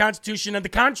against the Constitution. On the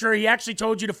contrary, he actually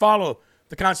told you to follow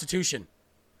the Constitution.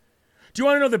 Do you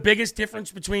want to know the biggest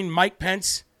difference between Mike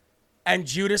Pence and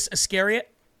Judas Iscariot?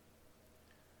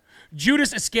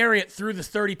 Judas Iscariot threw the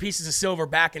 30 pieces of silver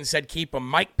back and said, keep them.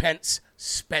 Mike Pence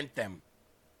spent them.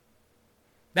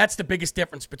 That's the biggest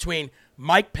difference between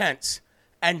Mike Pence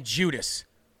and Judas.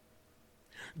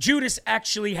 Judas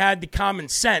actually had the common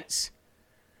sense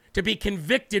to be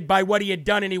convicted by what he had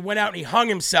done, and he went out and he hung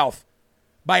himself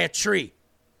by a tree.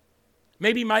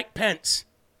 Maybe Mike Pence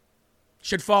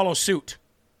should follow suit.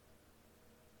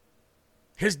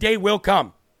 His day will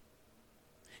come.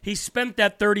 He spent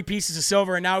that 30 pieces of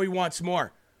silver and now he wants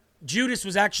more. Judas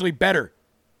was actually better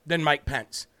than Mike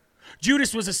Pence.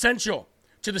 Judas was essential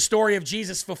to the story of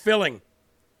Jesus fulfilling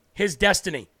his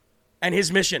destiny and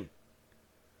his mission.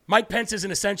 Mike Pence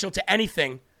isn't essential to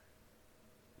anything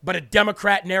but a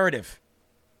Democrat narrative.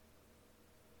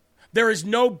 There is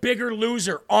no bigger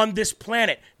loser on this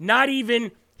planet, not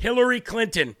even Hillary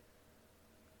Clinton,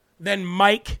 than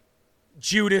Mike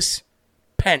Judas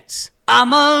Pence.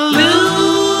 I'm a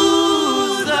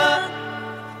loser.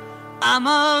 I'm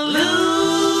a loser.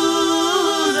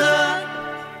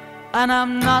 And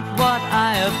I'm not what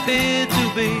I appear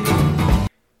to be.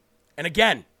 And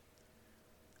again,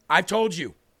 I've told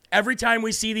you, every time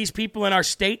we see these people in our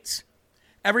states,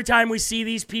 every time we see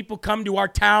these people come to our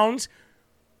towns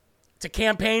to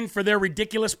campaign for their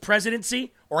ridiculous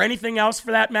presidency or anything else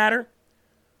for that matter,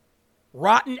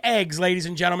 rotten eggs, ladies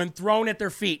and gentlemen, thrown at their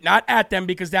feet. Not at them,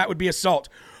 because that would be assault.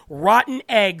 Rotten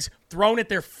eggs thrown at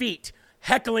their feet,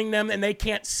 heckling them, and they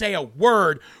can't say a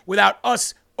word without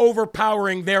us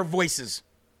overpowering their voices.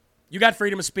 You got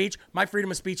freedom of speech? My freedom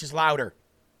of speech is louder.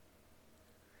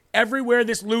 Everywhere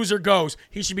this loser goes,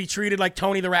 he should be treated like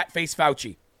Tony the Rat-Faced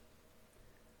Fauci.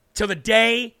 Till the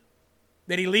day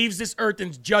that he leaves this earth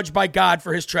and is judged by God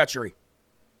for his treachery.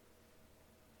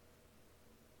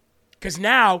 Because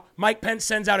now Mike Pence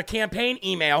sends out a campaign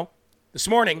email this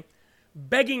morning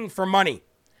begging for money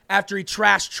after he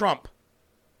trashed Trump.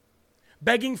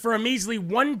 Begging for a measly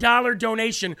 $1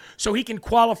 donation so he can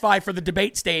qualify for the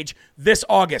debate stage this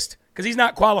August. Because he's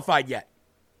not qualified yet.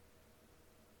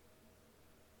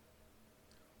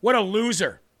 What a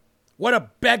loser. What a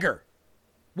beggar.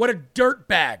 What a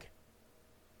dirtbag.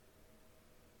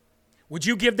 Would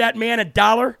you give that man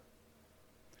 $1?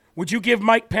 Would you give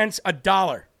Mike Pence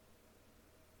 $1?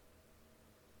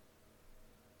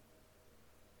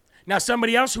 Now,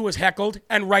 somebody else who was heckled,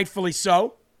 and rightfully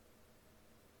so,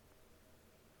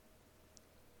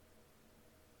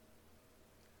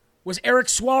 was Eric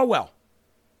Swalwell.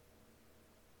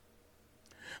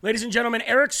 Ladies and gentlemen,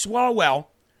 Eric Swalwell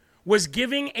was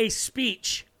giving a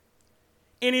speech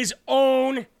in his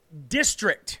own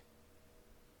district.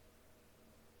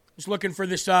 Just looking for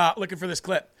this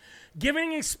clip.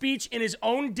 Giving a speech in his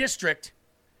own district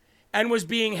and was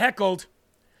being heckled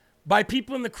by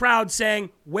people in the crowd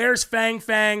saying, "Where's Fang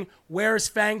Fang? Where's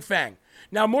Fang Fang?"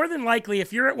 Now, more than likely,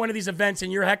 if you're at one of these events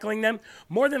and you're heckling them,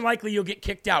 more than likely you'll get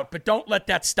kicked out, but don't let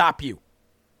that stop you.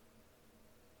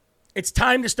 It's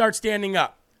time to start standing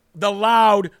up. The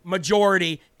loud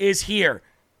majority is here.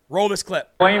 Roll this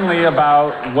clip. Plainly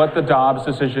about what the Dobbs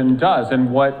decision does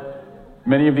and what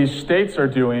many of these states are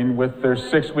doing with their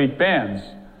 6-week bans.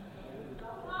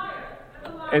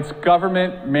 It's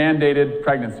government-mandated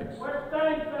pregnancies.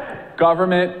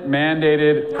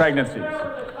 Government-mandated pregnancies.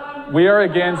 We are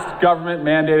against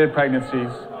government-mandated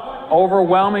pregnancies.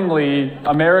 Overwhelmingly,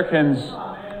 Americans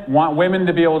want women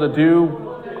to be able to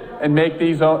do and make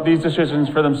these decisions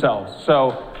for themselves.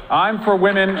 So I'm for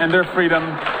women and their freedom,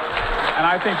 and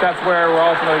I think that's where we're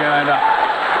ultimately going to end up.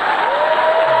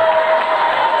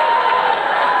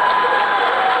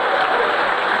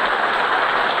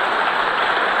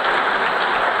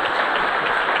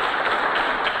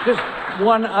 Just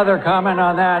one other comment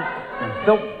on that.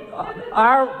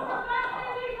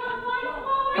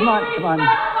 Come on.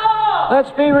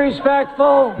 Let's be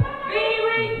respectful.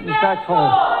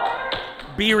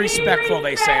 Be respectful,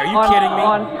 they say. Are you kidding me?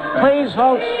 Please,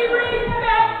 folks.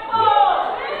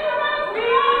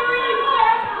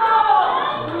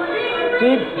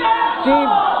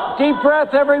 Deep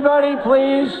breath, everybody,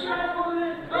 please.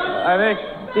 I think.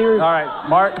 All right,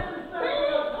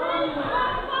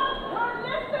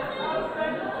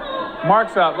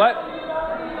 Mark's up.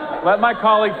 Let my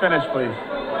colleague finish, please.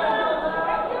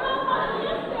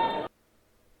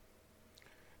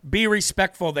 Be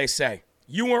respectful, they say.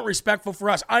 You weren't respectful for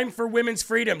us. I'm for women's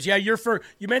freedoms. Yeah, you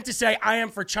meant to say I am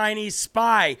for Chinese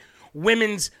spy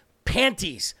women's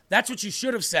panties. That's what you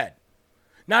should have said.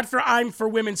 Not for I'm for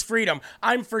women's freedom.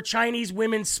 I'm for Chinese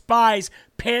women's spies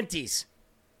panties.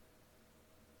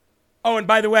 Oh, and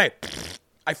by the way,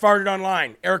 I farted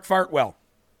online. Eric Fartwell.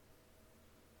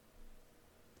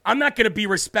 I'm not going to be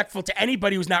respectful to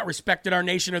anybody who's not respected our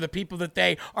nation or the people that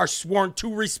they are sworn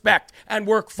to respect and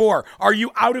work for. Are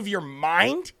you out of your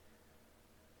mind?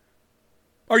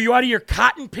 Are you out of your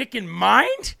cotton-picking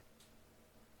mind?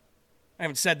 I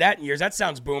haven't said that in years. That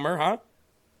sounds boomer, huh?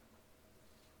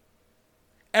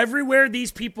 Everywhere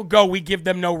these people go, we give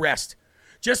them no rest.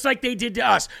 Just like they did to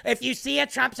us. If you see a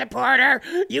Trump supporter,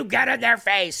 you get in their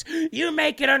face. You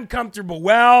make it uncomfortable.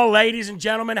 Well, ladies and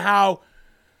gentlemen, how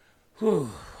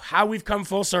we've come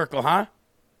full circle, huh?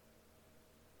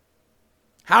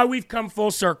 How we've come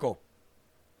full circle.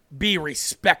 Be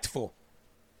respectful.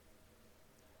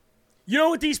 You know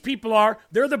what these people are?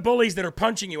 They're the bullies that are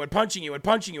punching you and punching you and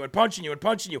punching you and punching you and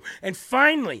punching you. And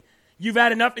finally, you've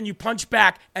had enough and you punch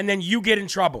back and then you get in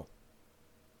trouble.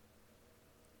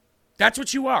 That's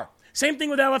what you are. Same thing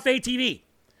with LFA TV.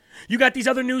 You got these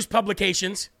other news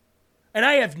publications, and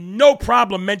I have no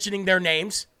problem mentioning their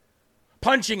names,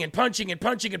 punching and punching and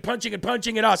punching and punching and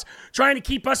punching at us, trying to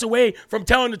keep us away from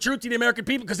telling the truth to the American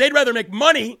people because they'd rather make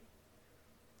money.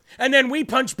 And then we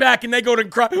punch back and they go to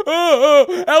cry,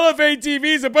 LFA TV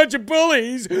is a bunch of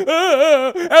bullies.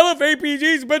 LFA PG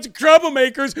is a bunch of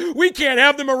troublemakers. We can't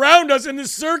have them around us in the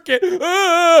circuit.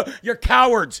 You're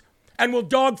cowards. And we'll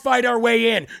dogfight our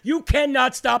way in. You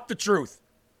cannot stop the truth.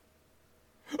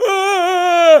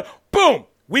 Boom!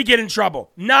 We get in trouble.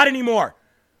 Not anymore.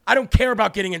 I don't care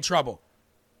about getting in trouble.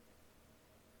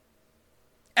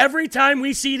 Every time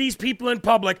we see these people in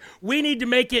public, we need to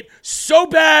make it so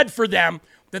bad for them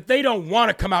that they don't want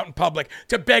to come out in public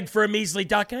to beg for a measly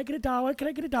dollar. Can I get $1? Can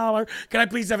I get $1? Can I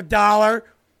please have $1?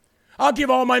 I'll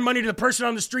give all my money to the person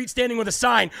on the street standing with a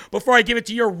sign before I give it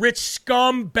to your rich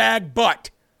scumbag butt.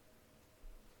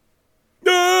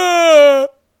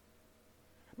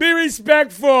 Be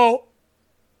respectful.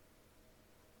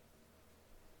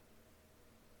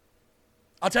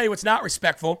 I'll tell you what's not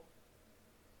respectful.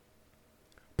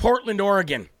 Portland,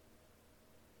 Oregon.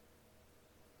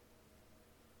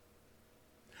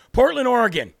 Portland,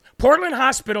 Oregon. Portland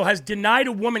Hospital has denied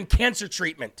a woman cancer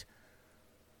treatment.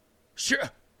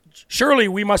 Surely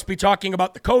we must be talking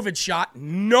about the COVID shot.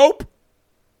 Nope.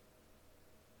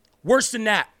 Worse than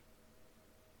that.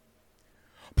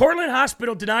 Portland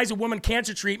Hospital denies a woman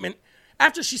cancer treatment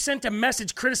after she sent a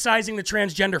message criticizing the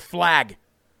transgender flag.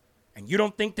 And you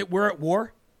don't think that we're at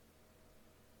war?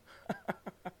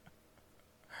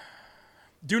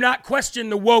 Do not question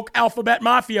the woke alphabet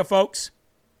mafia, folks.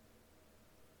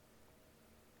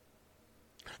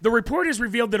 The report has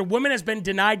revealed that a woman has been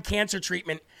denied cancer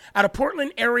treatment at a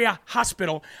Portland area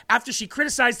hospital after she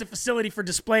criticized the facility for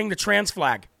displaying the trans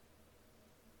flag.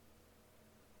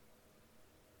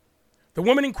 The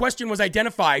woman in question was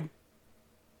identified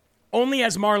only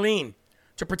as Marlene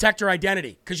to protect her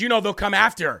identity. Because, you know, they'll come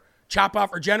after her, chop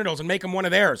off her genitals and make them one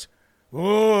of theirs.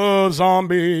 Oh,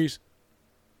 zombies.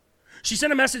 She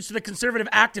sent a message to the conservative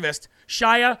activist,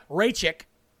 Shia Raichik,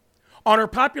 on her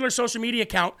popular social media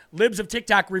account, Libs of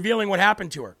TikTok, revealing what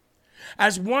happened to her.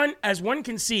 As one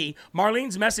can see,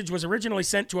 Marlene's message was originally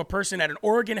sent to a person at an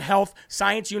Oregon Health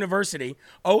Science University,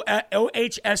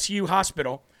 OHSU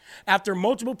hospital, after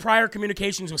multiple prior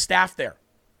communications with staff there.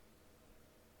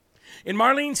 In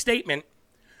Marlene's statement,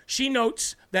 she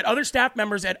notes that other staff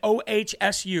members at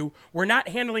OHSU were not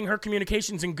handling her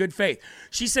communications in good faith.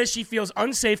 She says she feels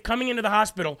unsafe coming into the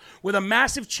hospital with a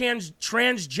massive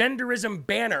transgenderism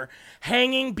banner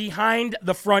hanging behind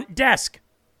the front desk.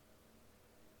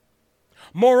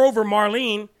 Moreover,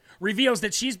 Marlene reveals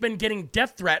that she's been getting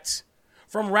death threats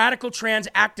from radical trans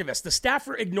activists. The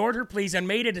staffer ignored her pleas and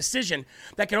made a decision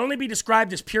that can only be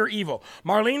described as pure evil.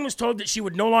 Marlene was told that she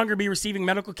would no longer be receiving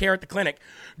medical care at the clinic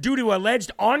due to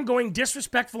alleged ongoing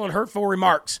disrespectful and hurtful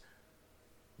remarks.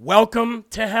 Welcome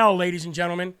to hell, ladies and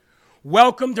gentlemen.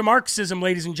 Welcome to Marxism,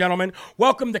 ladies and gentlemen.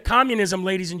 Welcome to communism,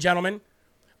 ladies and gentlemen.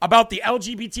 About the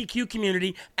LGBTQ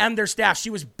community and their staff. She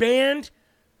was banned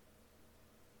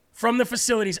from the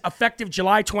facilities effective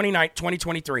July 29th,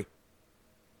 2023.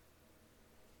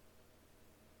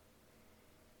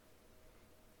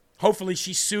 Hopefully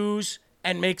she sues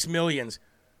and makes millions.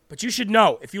 But you should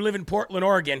know, if you live in Portland,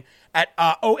 Oregon, at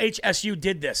OHSU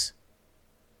did this.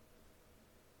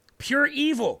 Pure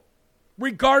evil,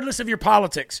 regardless of your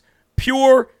politics.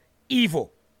 Pure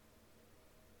evil.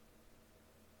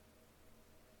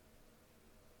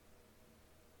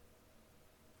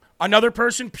 Another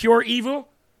person, pure evil,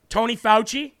 Tony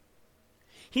Fauci.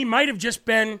 He might have just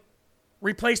been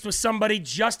replaced with somebody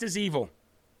just as evil.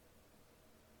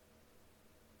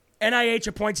 NIH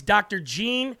appoints Dr.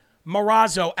 Jean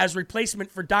Marazzo as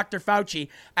replacement for Dr. Fauci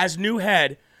as new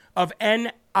head of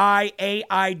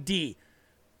NIAID.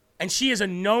 And she is a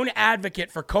known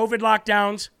advocate for COVID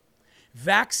lockdowns,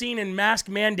 vaccine and mask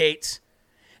mandates,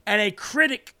 and a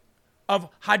critic of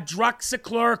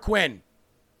hydroxychloroquine.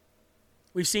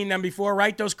 We've seen them before,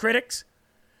 right? Those critics.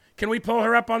 Can we pull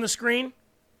her up on the screen?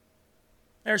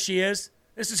 There she is.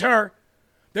 This is her.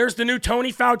 There's the new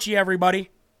Tony Fauci, everybody.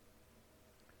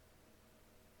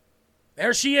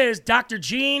 There she is, Dr.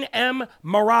 Jean M.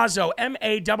 Marazzo,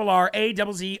 M-A-R-R-A-Z-Z-O.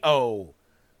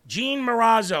 Jean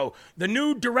Marazzo, the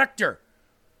new director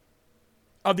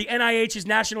of the NIH's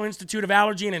National Institute of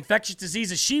Allergy and Infectious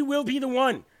Diseases. She will be the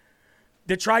one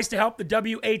that tries to help the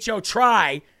WHO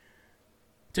try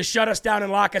to shut us down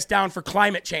and lock us down for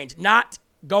climate change. Not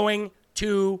going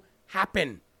to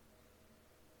happen.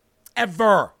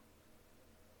 Ever.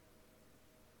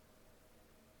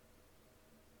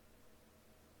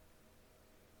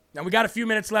 Now, we got a few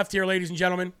minutes left here, ladies and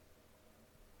gentlemen.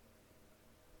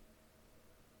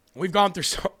 We've gone through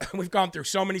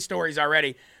so many stories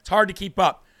already. It's hard to keep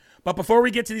up. But before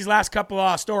we get to these last couple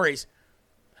of stories,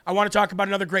 I want to talk about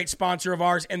another great sponsor of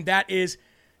ours, and that is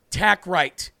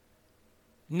TAC-Right,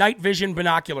 night vision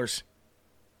binoculars.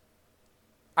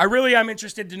 I really am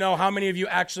interested to know how many of you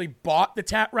actually bought the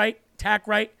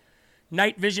TAC-Right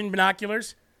night vision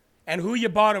binoculars, and who you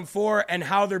bought them for, and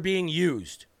how they're being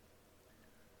used.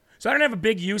 So I don't have a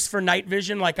big use for night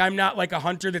vision. Like, I'm not like a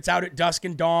hunter that's out at dusk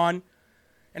and dawn.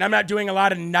 And I'm not doing a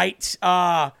lot of night,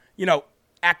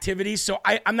 activities. So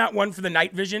I'm not one for the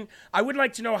night vision. I would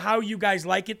like to know how you guys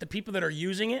like it, the people that are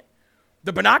using it.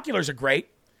 The binoculars are great.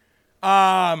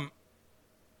 Ben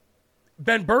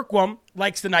Berkwam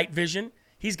likes the night vision.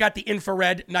 He's got the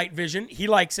infrared night vision. He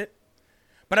likes it.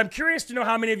 But I'm curious to know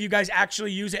how many of you guys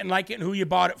actually use it and like it and who you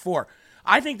bought it for.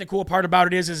 I think the cool part about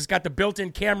it is it's got the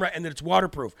built-in camera and that it's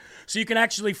waterproof. So you can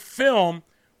actually film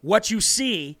what you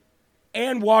see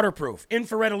and waterproof.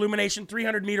 Infrared illumination,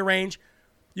 300-meter range.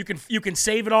 You can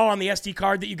save it all on the SD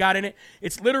card that you got in it.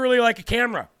 It's literally like a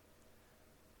camera.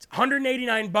 It's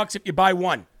 $189 if you buy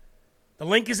one. The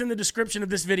link is in the description of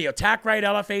this video.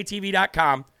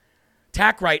 TACRightLFATV.com.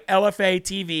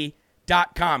 TACRightLFATV.com.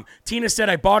 Tina said,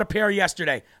 I bought a pair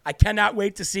yesterday. I cannot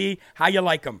wait to see how you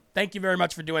like them. Thank you very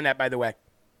much for doing that, by the way.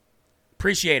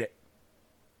 Appreciate it.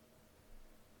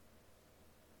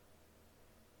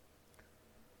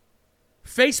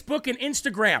 Facebook and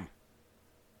Instagram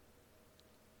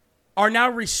are now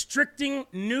restricting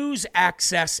news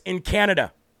access in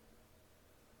Canada.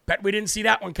 Bet we didn't see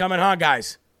that one coming, huh,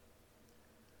 guys?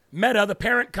 Meta, the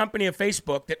parent company of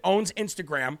Facebook that owns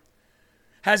Instagram,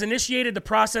 has initiated the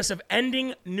process of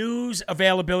ending news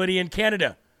availability in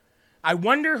Canada. I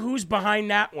wonder who's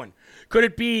behind that one. Could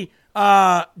it be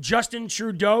Justin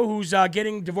Trudeau, who's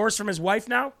getting divorced from his wife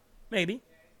now? Maybe.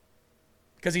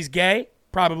 Because he's gay?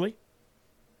 Probably.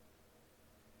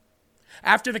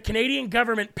 After the Canadian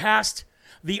government passed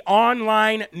the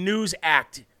Online News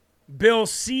Act, Bill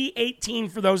C-18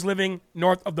 for those living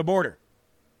north of the border.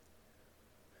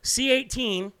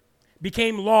 C-18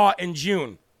 became law in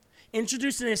June,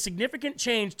 introducing a significant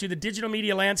change to the digital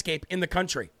media landscape in the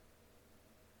country.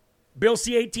 Bill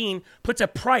C-18 puts a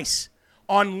price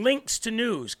on links to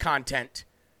news content,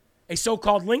 a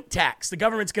so-called link tax. The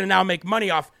government's going to now make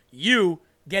money off you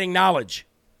getting knowledge.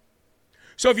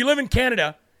 So if you live in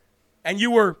Canada and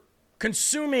you were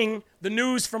consuming the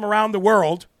news from around the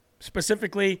world,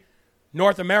 specifically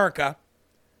North America,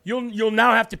 you'll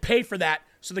now have to pay for that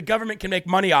so the government can make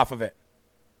money off of it.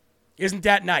 Isn't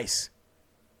that nice?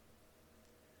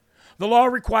 The law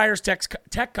requires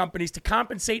tech companies to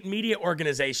compensate media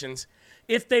organizations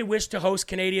if they wish to host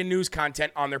Canadian news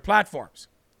content on their platforms.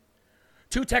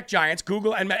 Two tech giants,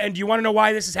 Google and do you want to know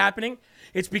why this is happening?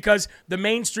 It's because the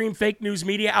mainstream fake news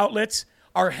media outlets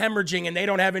are hemorrhaging and they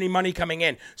don't have any money coming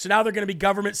in. So now they're going to be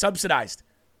government subsidized.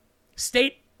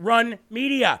 State-run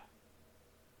media.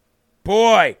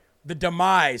 Boy, the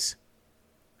demise.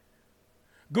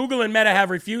 Google and Meta have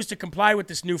refused to comply with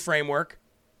this new framework,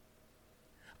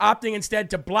 opting instead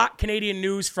to block Canadian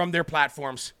news from their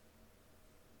platforms.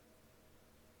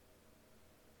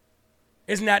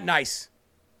 Isn't that nice?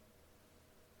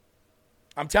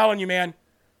 I'm telling you, man,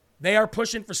 they are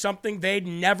pushing for something they'd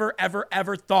never, ever,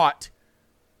 ever thought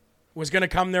was going to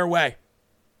come their way.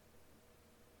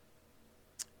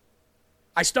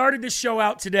 I started this show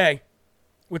out today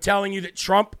with telling you that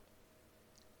Trump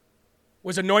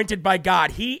was anointed by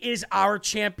God. He is our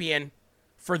champion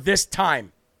for this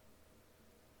time.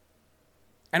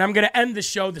 And I'm going to end the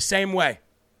show the same way.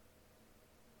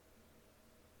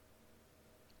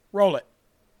 Roll it.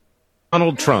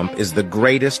 Donald Trump is the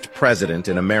greatest president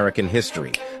in American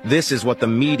history. This is what the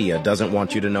media doesn't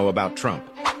want you to know about Trump.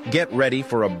 Get ready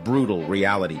for a brutal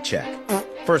reality check.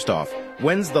 First off,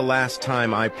 When's the last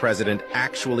time our president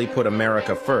actually put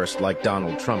America first like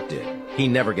Donald Trump did? He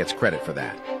never gets credit for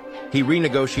that. He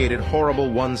renegotiated horrible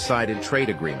one-sided trade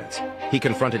agreements. He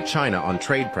confronted China on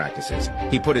trade practices.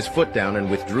 He put his foot down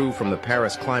and withdrew from the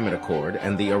Paris Climate Accord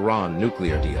and the Iran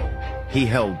nuclear deal. He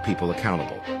held people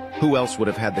accountable. Who else would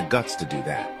have had the guts to do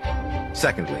that?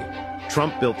 Secondly,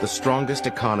 Trump built the strongest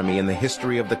economy in the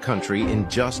history of the country in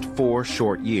just 4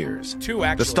 short years. 2,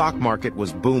 actually. The stock market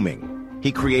was booming.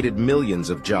 He created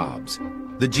millions of jobs.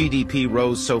 The GDP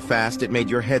rose so fast it made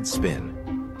your head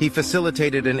spin. He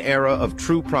facilitated an era of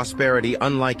true prosperity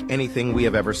unlike anything we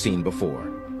have ever seen before.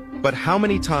 But how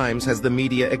many times has the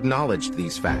media acknowledged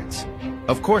these facts?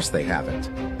 Of course they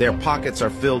haven't. Their pockets are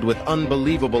filled with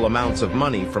unbelievable amounts of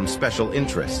money from special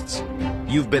interests.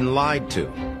 You've been lied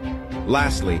to.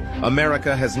 Lastly,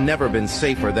 America has never been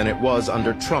safer than it was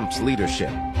under Trump's leadership.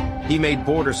 He made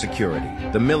border security,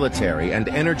 the military, and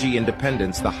energy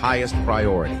independence the highest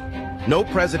priority. No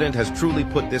president has truly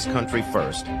put this country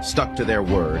first, stuck to their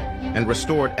word, and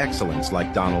restored excellence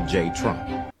like Donald J.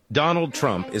 Trump. Donald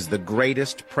Trump is the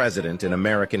greatest president in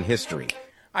American history.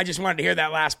 I just wanted to hear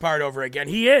that last part over again.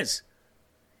 He is.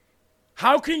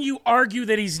 How can you argue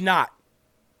that he's not?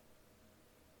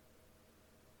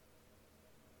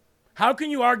 How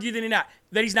can you argue that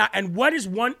he's not? And what is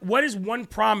one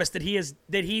promise that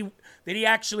he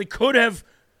actually could have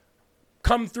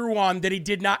come through on that he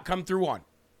did not come through on?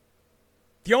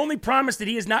 The only promise that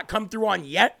he has not come through on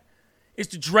yet is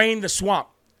to drain the swamp.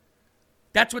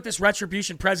 That's what this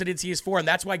retribution presidency is for, and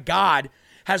that's why God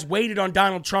has waited on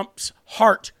Donald Trump's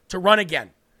heart to run again.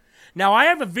 Now, I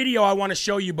have a video I want to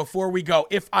show you before we go,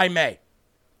 if I may.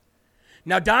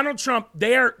 Now, Donald Trump,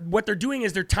 what they're doing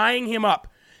is they're tying him up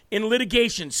in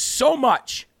litigation so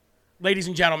much, ladies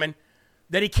and gentlemen,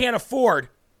 that he can't afford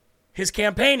his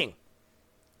campaigning.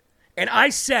 And I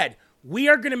said, we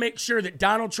are going to make sure that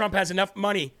Donald Trump has enough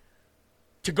money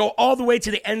to go all the way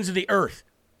to the ends of the earth.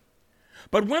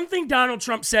 But one thing Donald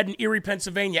Trump said in Erie,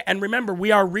 Pennsylvania, and remember,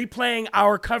 we are replaying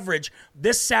our coverage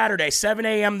this Saturday, 7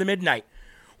 a.m. to midnight.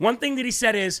 One thing that he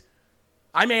said is,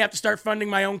 I may have to start funding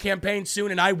my own campaign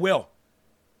soon, and I will,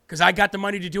 because I got the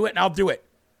money to do it, and I'll do it.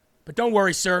 But don't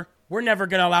worry, sir. We're never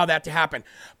going to allow that to happen.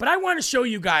 But I want to show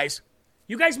you guys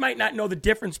might not know the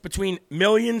difference between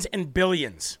millions and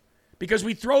billions, because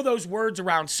we throw those words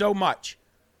around so much.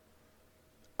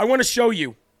 I want to show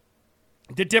you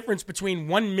the difference between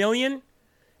 1 million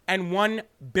and 1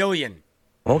 billion.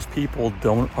 Most people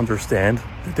don't understand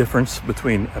the difference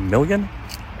between a million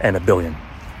and a billion.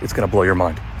 It's going to blow your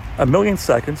mind. A million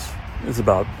seconds is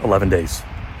about 11 days,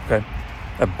 okay?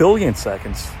 A billion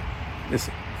seconds is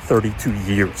 32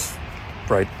 years,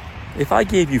 right? If I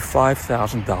gave you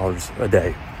 $5,000 a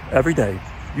day, every day,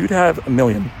 you'd have $1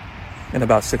 million in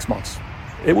about 6 months.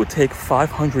 It would take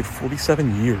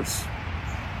 547 years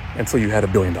until you had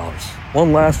 $1 billion.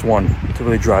 One last one to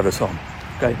really drive this home,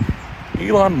 okay?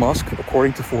 Elon Musk,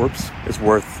 according to Forbes, is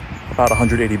worth about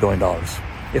 $180 billion.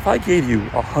 If I gave you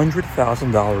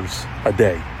 $100,000 a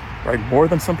day, right, more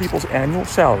than some people's annual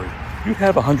salary, you'd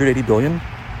have $180 billion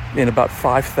in about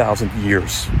 5,000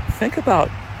 years. Think about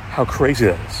how crazy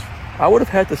that is. I would have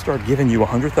had to start giving you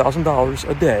 $100,000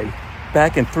 a day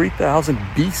back in 3000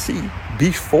 BC,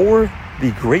 before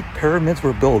the Great Pyramids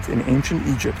were built in ancient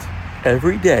Egypt,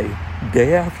 every day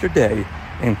after day,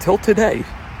 until today,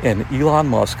 and Elon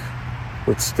Musk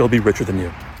would still be richer than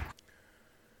you.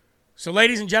 So,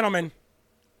 ladies and gentlemen,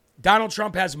 Donald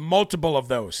Trump has multiple of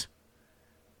those.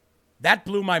 That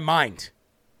blew my mind.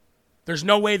 There's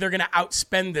no way they're going to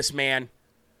outspend this man.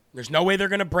 There's no way they're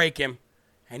going to break him.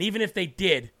 And even if they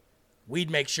did,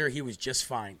 we'd make sure he was just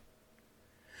fine.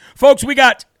 Folks, we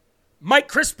got Mike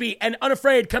Crispy and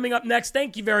Unafraid coming up next.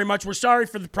 Thank you very much. We're sorry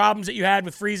for the problems that you had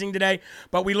with freezing today,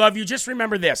 but we love you. Just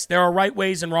remember this. There are right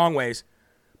ways and wrong ways,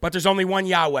 but there's only one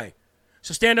Yahweh.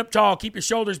 So stand up tall, keep your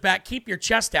shoulders back, keep your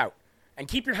chest out, and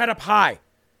keep your head up high,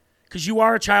 because you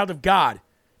are a child of God,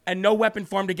 and no weapon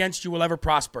formed against you will ever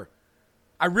prosper.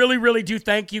 I really, really do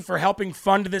thank you for helping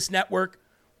fund this network.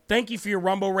 Thank you for your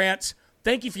Rumble rants.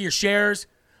 Thank you for your shares.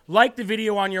 Like the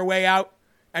video on your way out.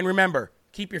 And remember,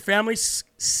 keep your family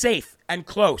safe and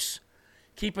close.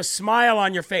 Keep a smile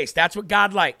on your face. That's what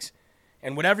God likes.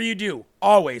 And whatever you do,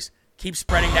 always keep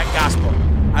spreading that gospel.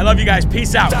 I love you guys.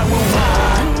 Peace out.